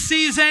new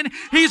season.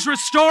 He's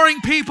restoring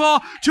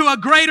people to a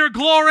greater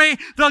glory.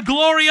 The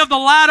glory of the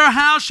latter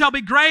house shall be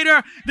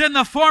greater than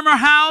the former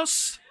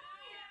house.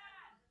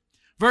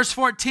 Verse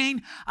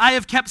 14, I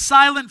have kept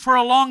silent for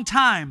a long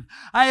time.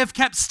 I have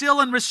kept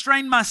still and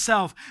restrained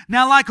myself.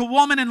 Now like a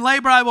woman in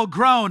labor I will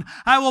groan.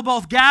 I will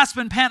both gasp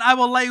and pant. I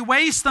will lay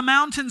waste the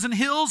mountains and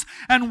hills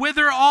and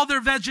wither all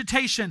their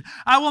vegetation.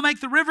 I will make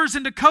the rivers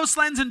into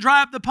coastlands and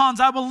dry up the ponds.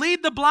 I will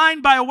lead the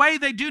blind by a way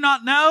they do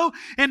not know.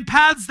 In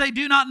paths they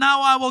do not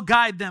know, I will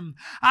guide them.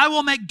 I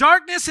will make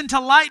darkness into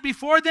light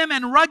before them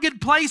and rugged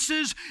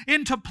places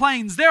into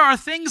plains. There are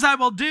things I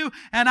will do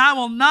and I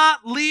will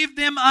not leave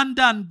them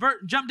undone.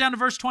 Jump down to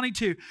verse verse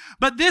 22.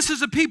 But this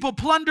is a people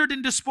plundered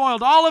and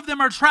despoiled. All of them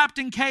are trapped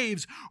in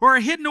caves or are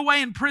hidden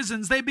away in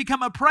prisons. They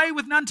become a prey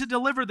with none to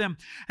deliver them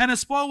and a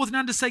spoil with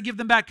none to say, give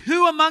them back.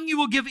 Who among you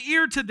will give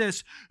ear to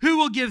this? Who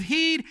will give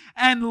heed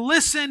and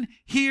listen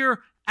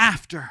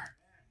hereafter?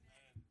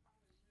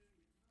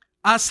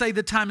 I say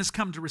the time has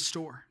come to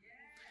restore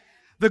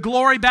the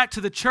glory back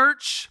to the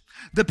church,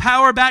 the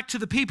power back to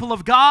the people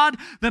of God,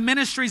 the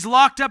ministries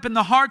locked up in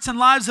the hearts and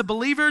lives of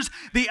believers,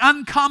 the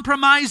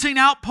uncompromising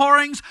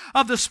outpourings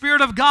of the Spirit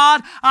of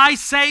God. I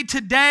say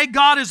today,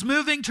 God is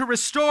moving to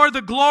restore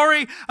the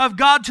glory of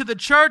God to the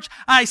church.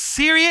 I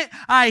see it,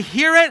 I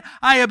hear it,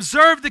 I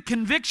observe the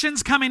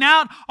convictions coming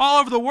out all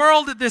over the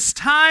world at this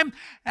time.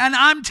 And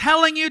I'm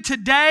telling you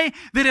today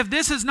that if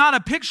this is not a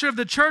picture of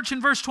the church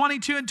in verse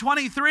 22 and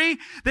 23,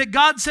 that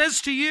God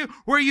says to you,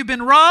 where you've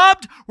been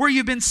robbed, where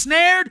you've been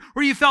snared,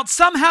 where you felt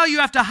somehow you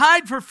have to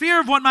hide for fear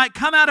of what might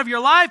come out of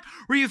your life,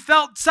 where you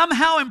felt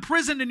somehow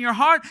imprisoned in your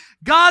heart,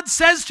 God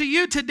says to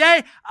you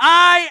today,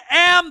 I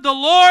am the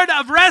Lord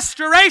of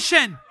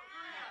restoration.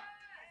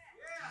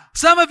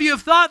 Some of you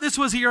have thought this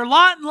was your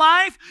lot in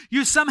life.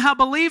 You somehow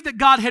believed that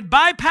God had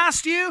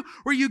bypassed you,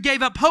 or you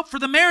gave up hope for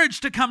the marriage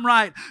to come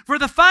right, for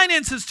the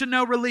finances to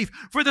know relief,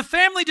 for the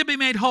family to be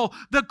made whole.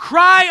 The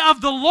cry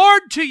of the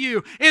Lord to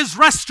you is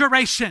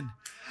restoration.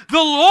 The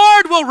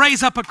Lord will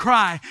raise up a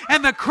cry,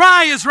 and the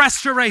cry is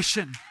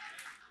restoration.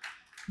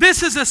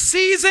 This is a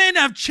season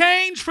of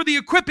change for the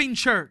equipping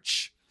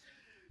church.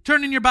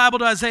 Turn in your Bible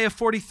to Isaiah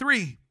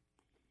 43.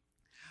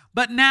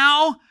 But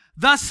now,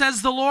 thus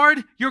says the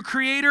Lord, your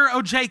creator,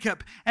 O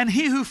Jacob, and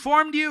he who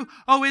formed you,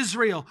 O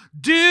Israel,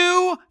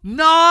 do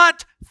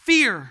not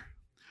fear,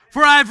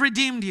 for I have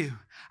redeemed you.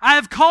 I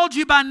have called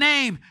you by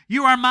name.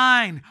 You are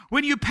mine.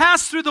 When you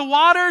pass through the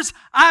waters,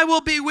 I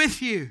will be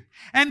with you.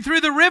 And through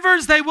the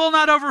rivers, they will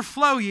not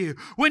overflow you.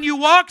 When you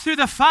walk through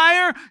the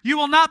fire, you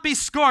will not be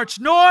scorched,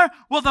 nor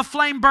will the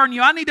flame burn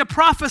you. I need to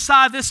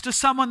prophesy this to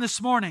someone this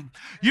morning.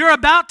 You're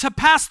about to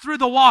pass through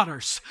the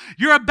waters.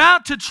 You're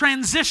about to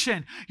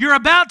transition. You're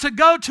about to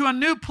go to a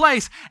new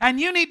place. And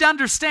you need to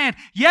understand,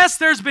 yes,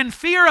 there's been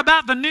fear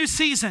about the new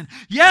season.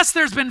 Yes,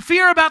 there's been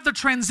fear about the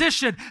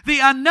transition, the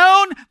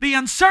unknown, the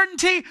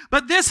uncertainty.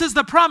 But this is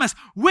the promise.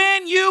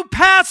 When you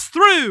pass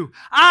through,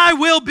 I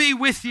will be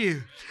with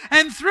you.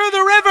 And through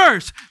the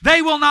rivers,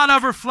 they will not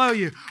overflow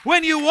you.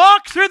 When you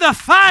walk through the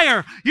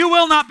fire, you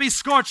will not be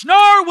scorched,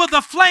 nor will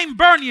the flame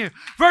burn you.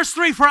 Verse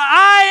 3, for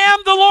I am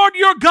the Lord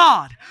your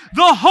God,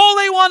 the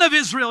Holy One of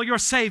Israel, your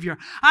Savior.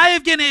 I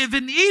have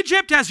given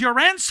Egypt as your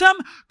ransom,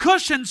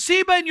 Cush and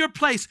Seba in your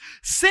place.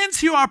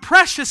 Since you are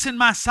precious in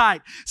my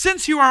sight,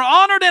 since you are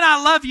honored and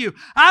I love you,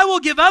 I will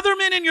give other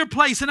men in your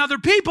place and other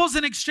peoples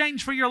in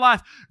exchange for your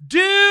life.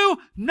 Do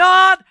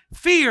not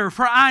fear,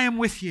 for I am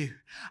with you.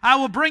 I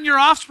will bring your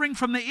offspring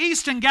from the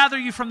east and gather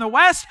you from the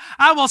west.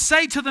 I will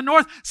say to the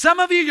north, some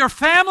of you, your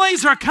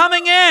families are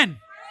coming in.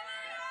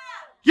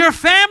 Your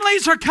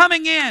families are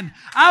coming in.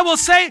 I will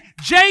say,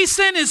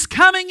 Jason is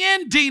coming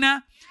in,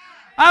 Dina.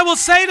 I will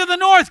say to the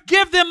north,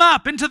 give them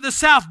up, and to the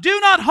south, do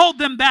not hold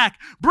them back.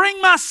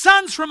 Bring my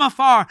sons from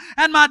afar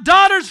and my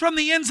daughters from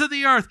the ends of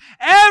the earth.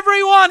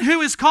 Everyone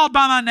who is called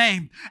by my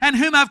name and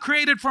whom I've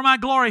created for my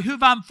glory,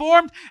 whom I've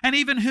formed and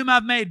even whom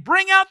I've made.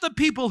 Bring out the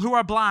people who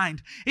are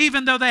blind,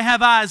 even though they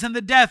have eyes, and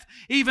the deaf,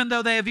 even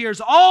though they have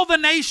ears. All the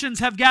nations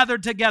have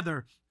gathered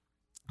together,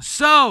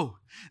 so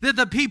that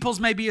the peoples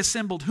may be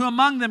assembled. Who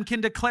among them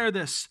can declare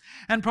this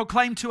and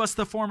proclaim to us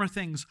the former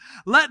things?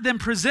 Let them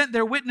present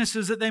their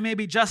witnesses that they may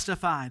be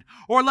justified,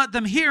 or let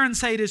them hear and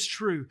say it is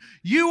true.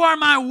 You are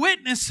my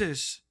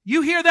witnesses.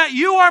 You hear that?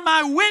 You are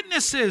my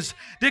witnesses,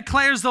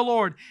 declares the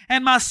Lord,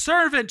 and my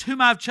servant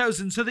whom I've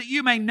chosen, so that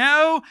you may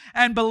know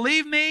and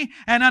believe me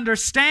and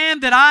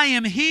understand that I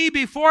am He.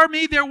 Before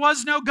me there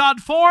was no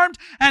God formed,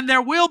 and there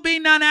will be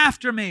none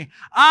after me.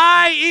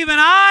 Even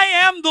I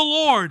am the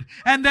Lord,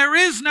 and there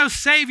is no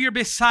Savior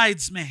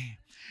besides me.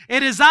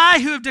 It is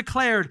I who have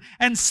declared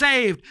and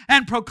saved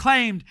and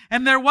proclaimed,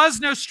 and there was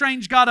no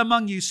strange God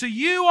among you. So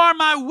you are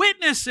my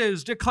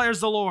witnesses, declares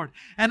the Lord,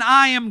 and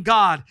I am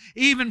God.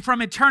 Even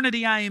from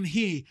eternity I am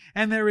He,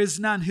 and there is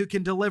none who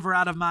can deliver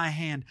out of my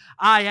hand.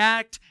 I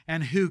act,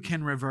 and who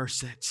can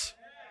reverse it?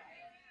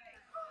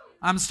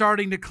 I'm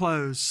starting to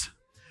close.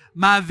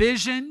 My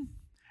vision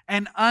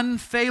and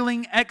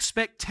unfailing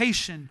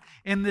expectation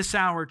in this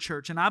hour,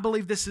 church, and I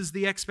believe this is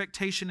the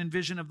expectation and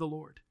vision of the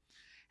Lord.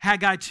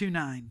 Haggai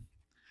 2:9.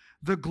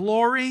 The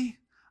glory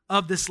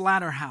of this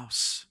latter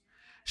house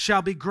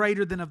shall be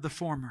greater than of the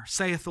former,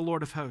 saith the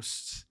Lord of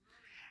hosts.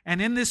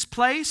 And in this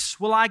place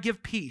will I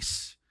give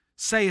peace,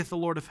 saith the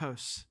Lord of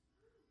hosts.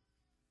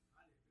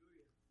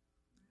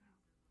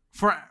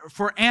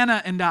 For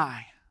Anna and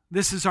I,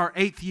 this is our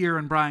 8th year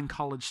in Bryan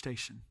College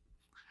Station.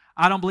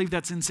 I don't believe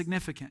that's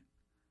insignificant.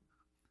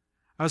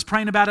 I was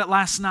praying about it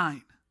last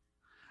night.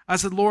 I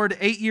said, Lord,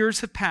 8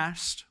 years have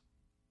passed.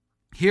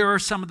 Here are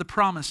some of the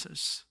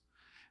promises.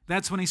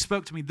 That's when He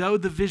spoke to me, though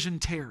the vision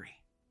tarry.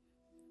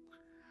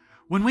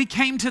 When we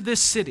came to this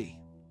city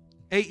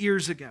 8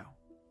 years ago,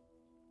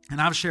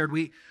 and I've shared,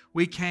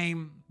 we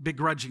came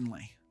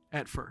begrudgingly.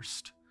 at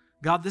first.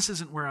 God, this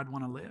isn't where I'd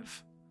want to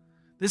live.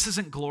 This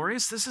isn't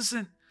glorious. This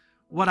isn't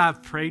what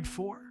I've prayed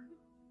for.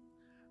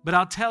 But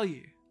I'll tell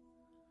you,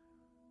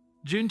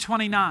 June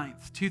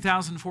 29th,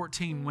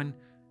 2014, when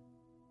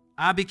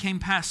I became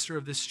pastor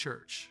of this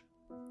church,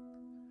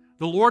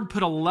 the Lord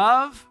put a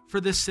love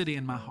for this city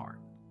in my heart.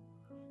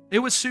 It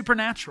was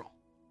supernatural.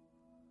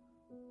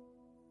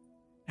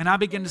 And I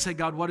began to say,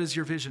 God, what is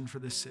your vision for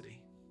this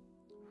city?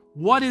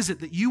 What is it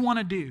that you want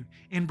to do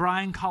in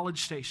Bryan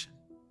College Station?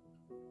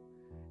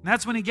 And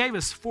that's when He gave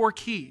us 4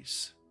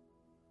 keys.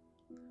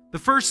 The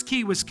first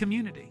key was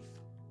community.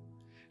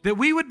 That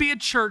we would be a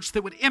church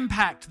that would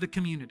impact the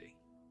community.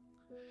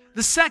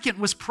 The second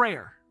was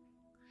prayer.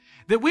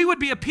 That we would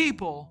be a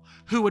people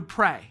who would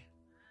pray.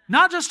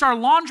 Not just our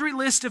laundry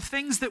list of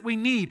things that we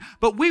need,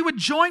 but we would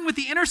join with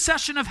the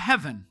intercession of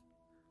heaven.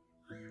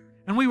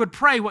 And we would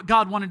pray what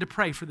God wanted to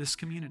pray for this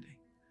community.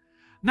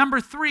 Number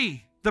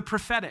 3, the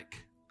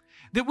prophetic.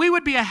 That we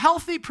would be a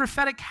healthy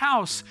prophetic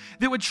house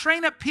that would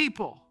train up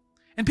people.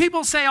 And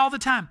people say all the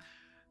time,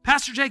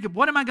 Pastor Jacob,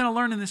 what am I going to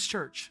learn in this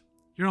church?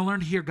 You're going to learn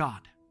to hear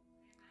God.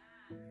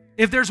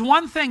 If there's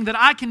one thing that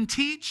I can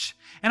teach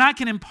and I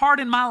can impart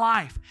in my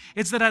life,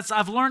 it's that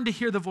I've learned to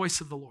hear the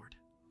voice of the Lord.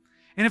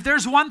 And if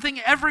there's one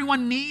thing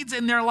everyone needs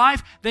in their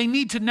life, they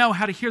need to know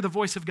how to hear the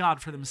voice of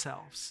God for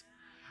themselves.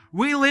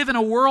 We live in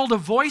a world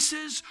of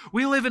voices.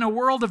 We live in a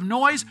world of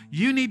noise.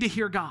 You need to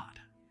hear God.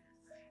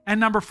 And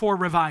number 4,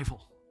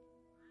 revival.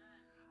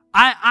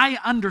 I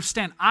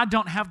understand I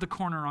don't have the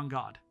corner on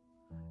God.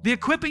 The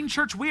Equipping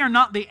Church, we are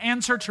not the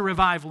answer to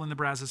revival in the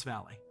Brazos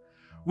Valley.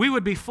 We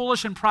would be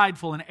foolish and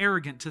prideful and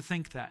arrogant to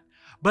think that.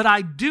 But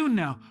I do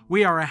know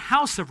we are a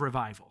house of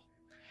revival.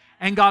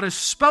 And God has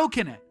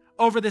spoken it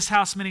over this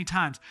house many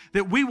times,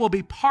 that we will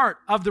be part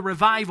of the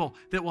revival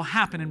that will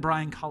happen in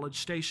Bryan College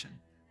Station.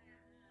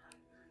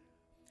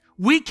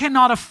 We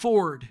cannot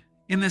afford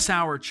in this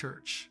hour,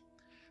 church,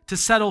 to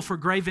settle for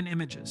graven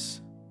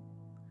images.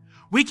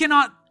 We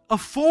cannot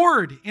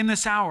afford in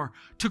this hour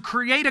to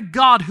create a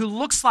God who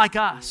looks like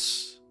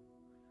us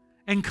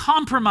and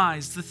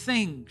compromise the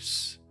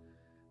things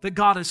that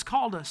God has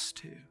called us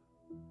to.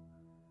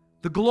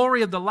 The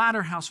glory of the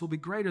latter house will be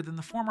greater than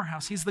the former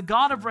house. He's the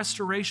God of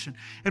restoration.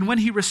 And when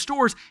He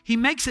restores, He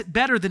makes it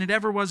better than it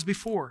ever was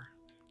before.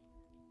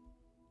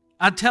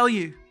 I tell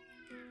you,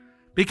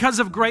 because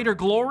of greater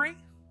glory,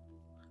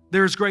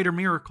 there's greater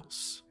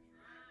miracles.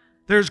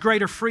 There's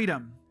greater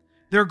freedom.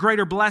 There are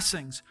greater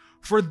blessings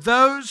for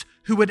those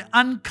who would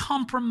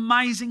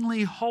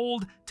uncompromisingly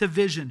hold to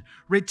vision,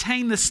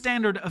 retain the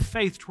standard of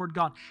faith toward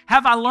God.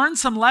 Have I learned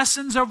some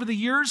lessons over the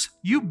years?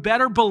 You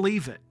better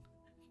believe it.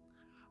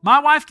 My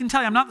wife can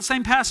tell you, I'm not the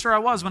same pastor I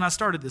was when I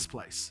started this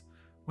place.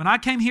 When I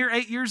came here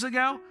 8 years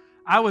ago,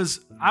 I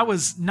was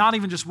not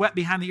even just wet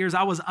behind the ears,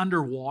 I was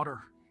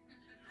underwater.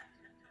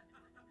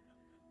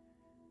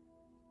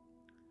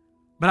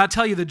 But I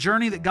tell you, the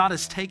journey that God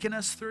has taken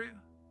us through,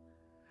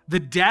 the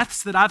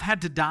deaths that I've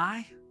had to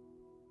die,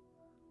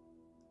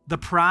 the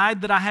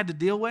pride that I had to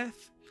deal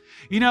with.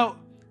 You know,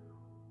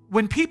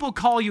 when people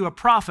call you a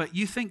prophet,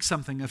 you think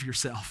something of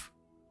yourself.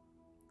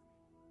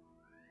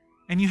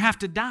 And you have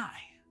to die.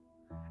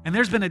 And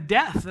there's been a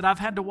death that I've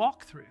had to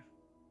walk through.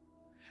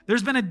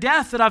 There's been a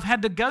death that I've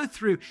had to go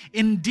through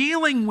in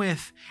dealing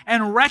with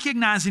and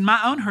recognizing my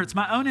own hurts,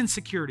 my own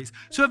insecurities.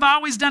 So have I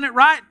always done it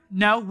right?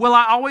 No. Will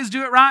I always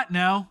do it right?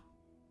 No.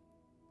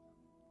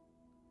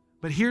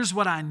 But here's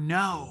what I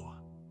know.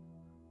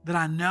 That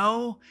I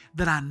know.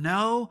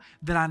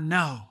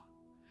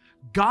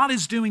 God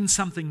is doing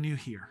something new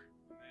here.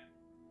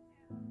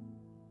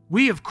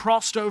 We have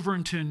crossed over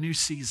into a new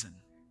season.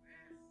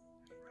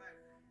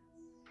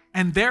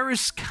 And there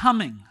is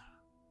coming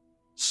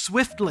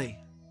swiftly,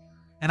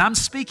 and I'm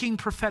speaking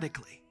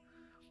prophetically.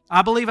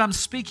 I believe I'm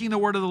speaking the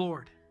word of the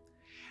Lord.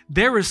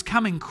 There is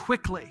coming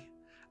quickly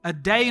a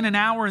day and an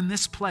hour in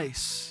this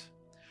place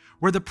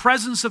where the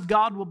presence of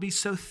God will be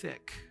so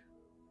thick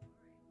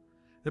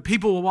that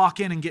people will walk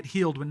in and get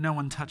healed when no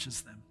one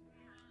touches them.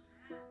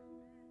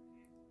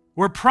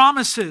 Where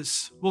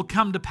promises will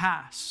come to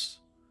pass.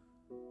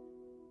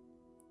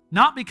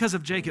 Not because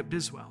of Jacob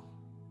Biswell,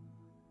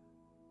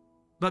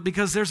 but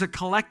because there's a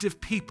collective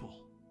people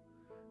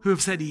who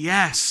have said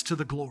yes to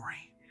the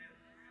glory.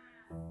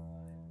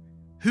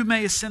 Who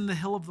may ascend the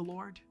hill of the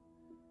Lord?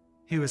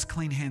 He who has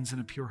clean hands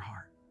and a pure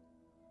heart.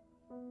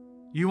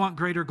 You want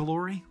greater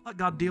glory? Let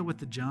God deal with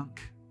the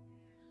junk.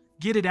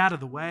 Get it out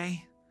of the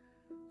way.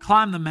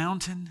 Climb the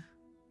mountain.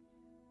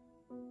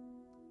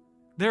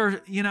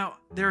 There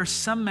are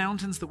some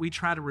mountains that we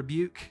try to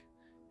rebuke,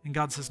 and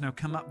God says, no,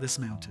 come up this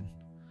mountain.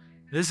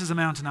 This is a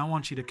mountain I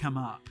want you to come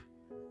up.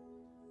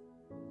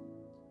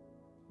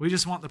 We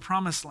just want the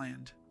promised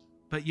land.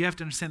 But you have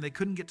to understand they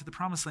couldn't get to the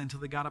promised land until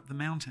they got up the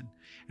mountain.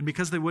 And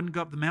because they wouldn't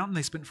go up the mountain,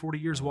 they spent 40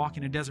 years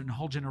walking in a desert, and a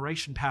whole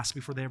generation passed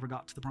before they ever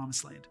got to the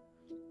promised land.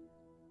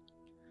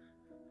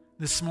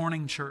 This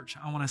morning, church,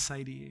 I want to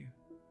say to you,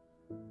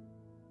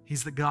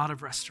 He's the God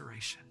of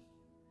restoration.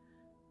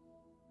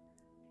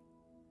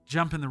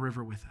 Jump in the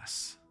river with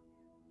us.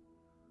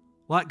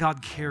 Let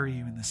God carry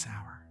you in this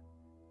hour.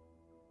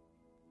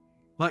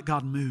 let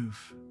God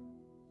move.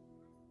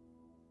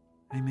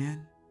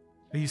 Amen.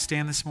 Will you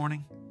stand this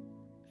morning?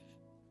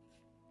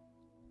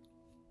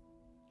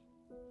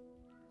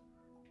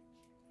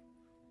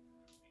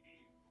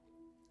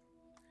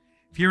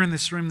 If you're in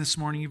this room this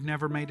morning, you've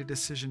never made a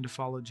decision to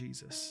follow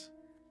Jesus.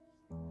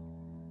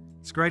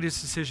 It's the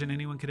greatest decision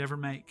anyone could ever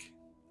make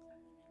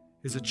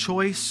is a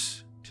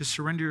choice to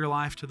surrender your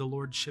life to the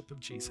Lordship of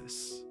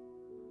Jesus.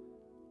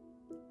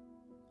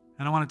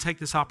 And I want to take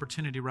this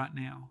opportunity right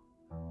now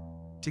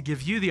to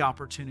give you the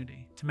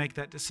opportunity to make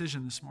that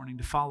decision this morning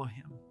to follow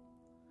Him.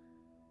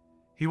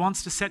 He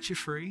wants to set you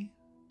free.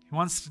 He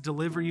wants to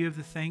deliver you of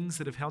the things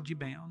that have held you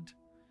bound.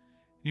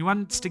 He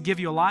wants to give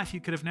you a life you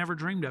could have never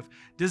dreamed of.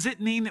 Does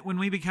it mean that when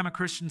we become a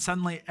Christian,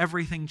 suddenly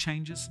everything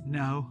changes?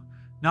 No,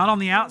 not on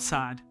the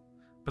outside,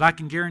 but I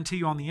can guarantee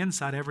you on the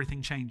inside,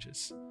 everything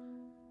changes.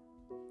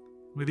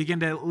 We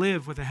begin to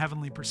live with a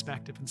heavenly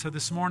perspective. And so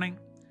this morning,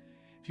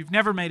 if you've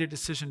never made a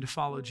decision to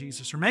follow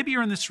Jesus, or maybe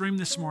you're in this room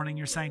this morning,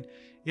 you're saying,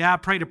 yeah, I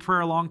prayed a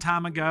prayer a long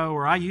time ago,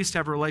 or I used to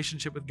have a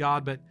relationship with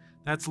God, but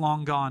that's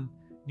long gone.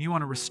 And you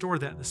want to restore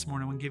that this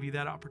morning, I want to give you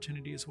that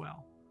opportunity as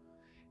well.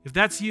 If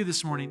that's you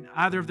this morning,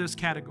 either of those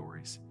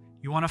categories,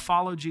 you want to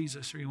follow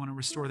Jesus or you want to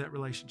restore that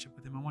relationship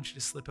with Him, I want you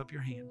to slip up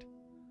your hand.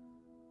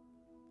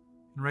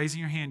 And raising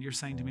your hand, you're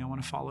saying to me, I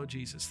want to follow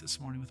Jesus this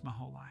morning with my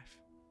whole life.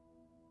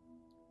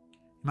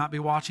 You might be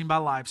watching by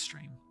live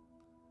stream.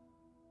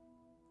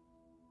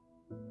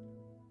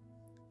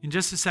 In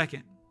just a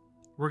second,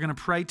 we're going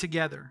to pray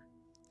together.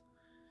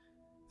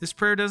 This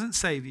prayer doesn't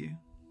save you.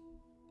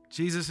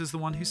 Jesus is the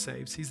one who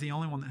saves. He's the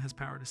only one that has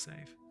power to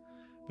save.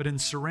 But in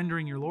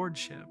surrendering your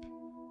lordship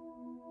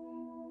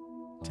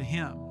to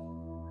Him,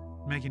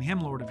 making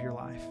Him Lord of your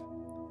life,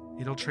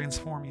 it'll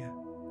transform you.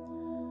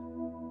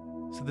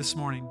 So this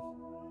morning,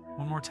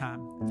 one more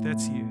time, if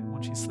that's you, I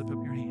want you to slip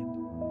up your hand.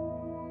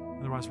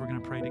 Otherwise, we're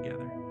going to pray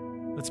together.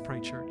 Let's pray,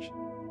 church.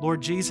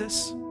 Lord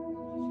Jesus,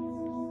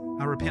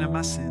 I repent of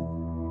my sin.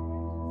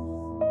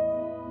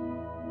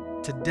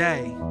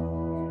 Today,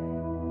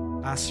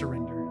 I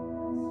surrender.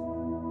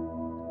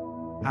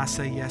 I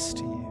say yes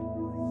to you.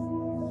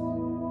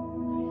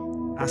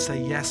 I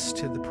say yes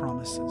to the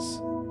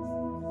promises.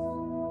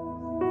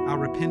 I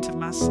repent of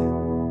my sin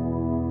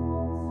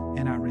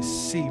and I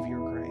receive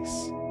your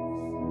grace.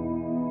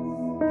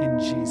 In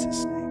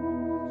Jesus' name.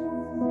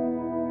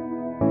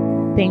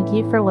 Thank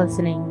you for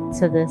listening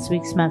to this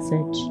week's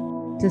message.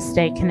 To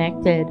stay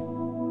connected,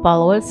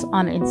 follow us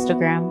on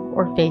Instagram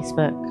or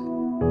Facebook,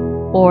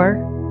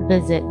 or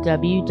visit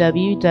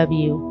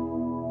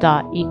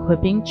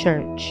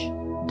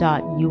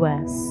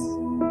www.equippingchurch.us.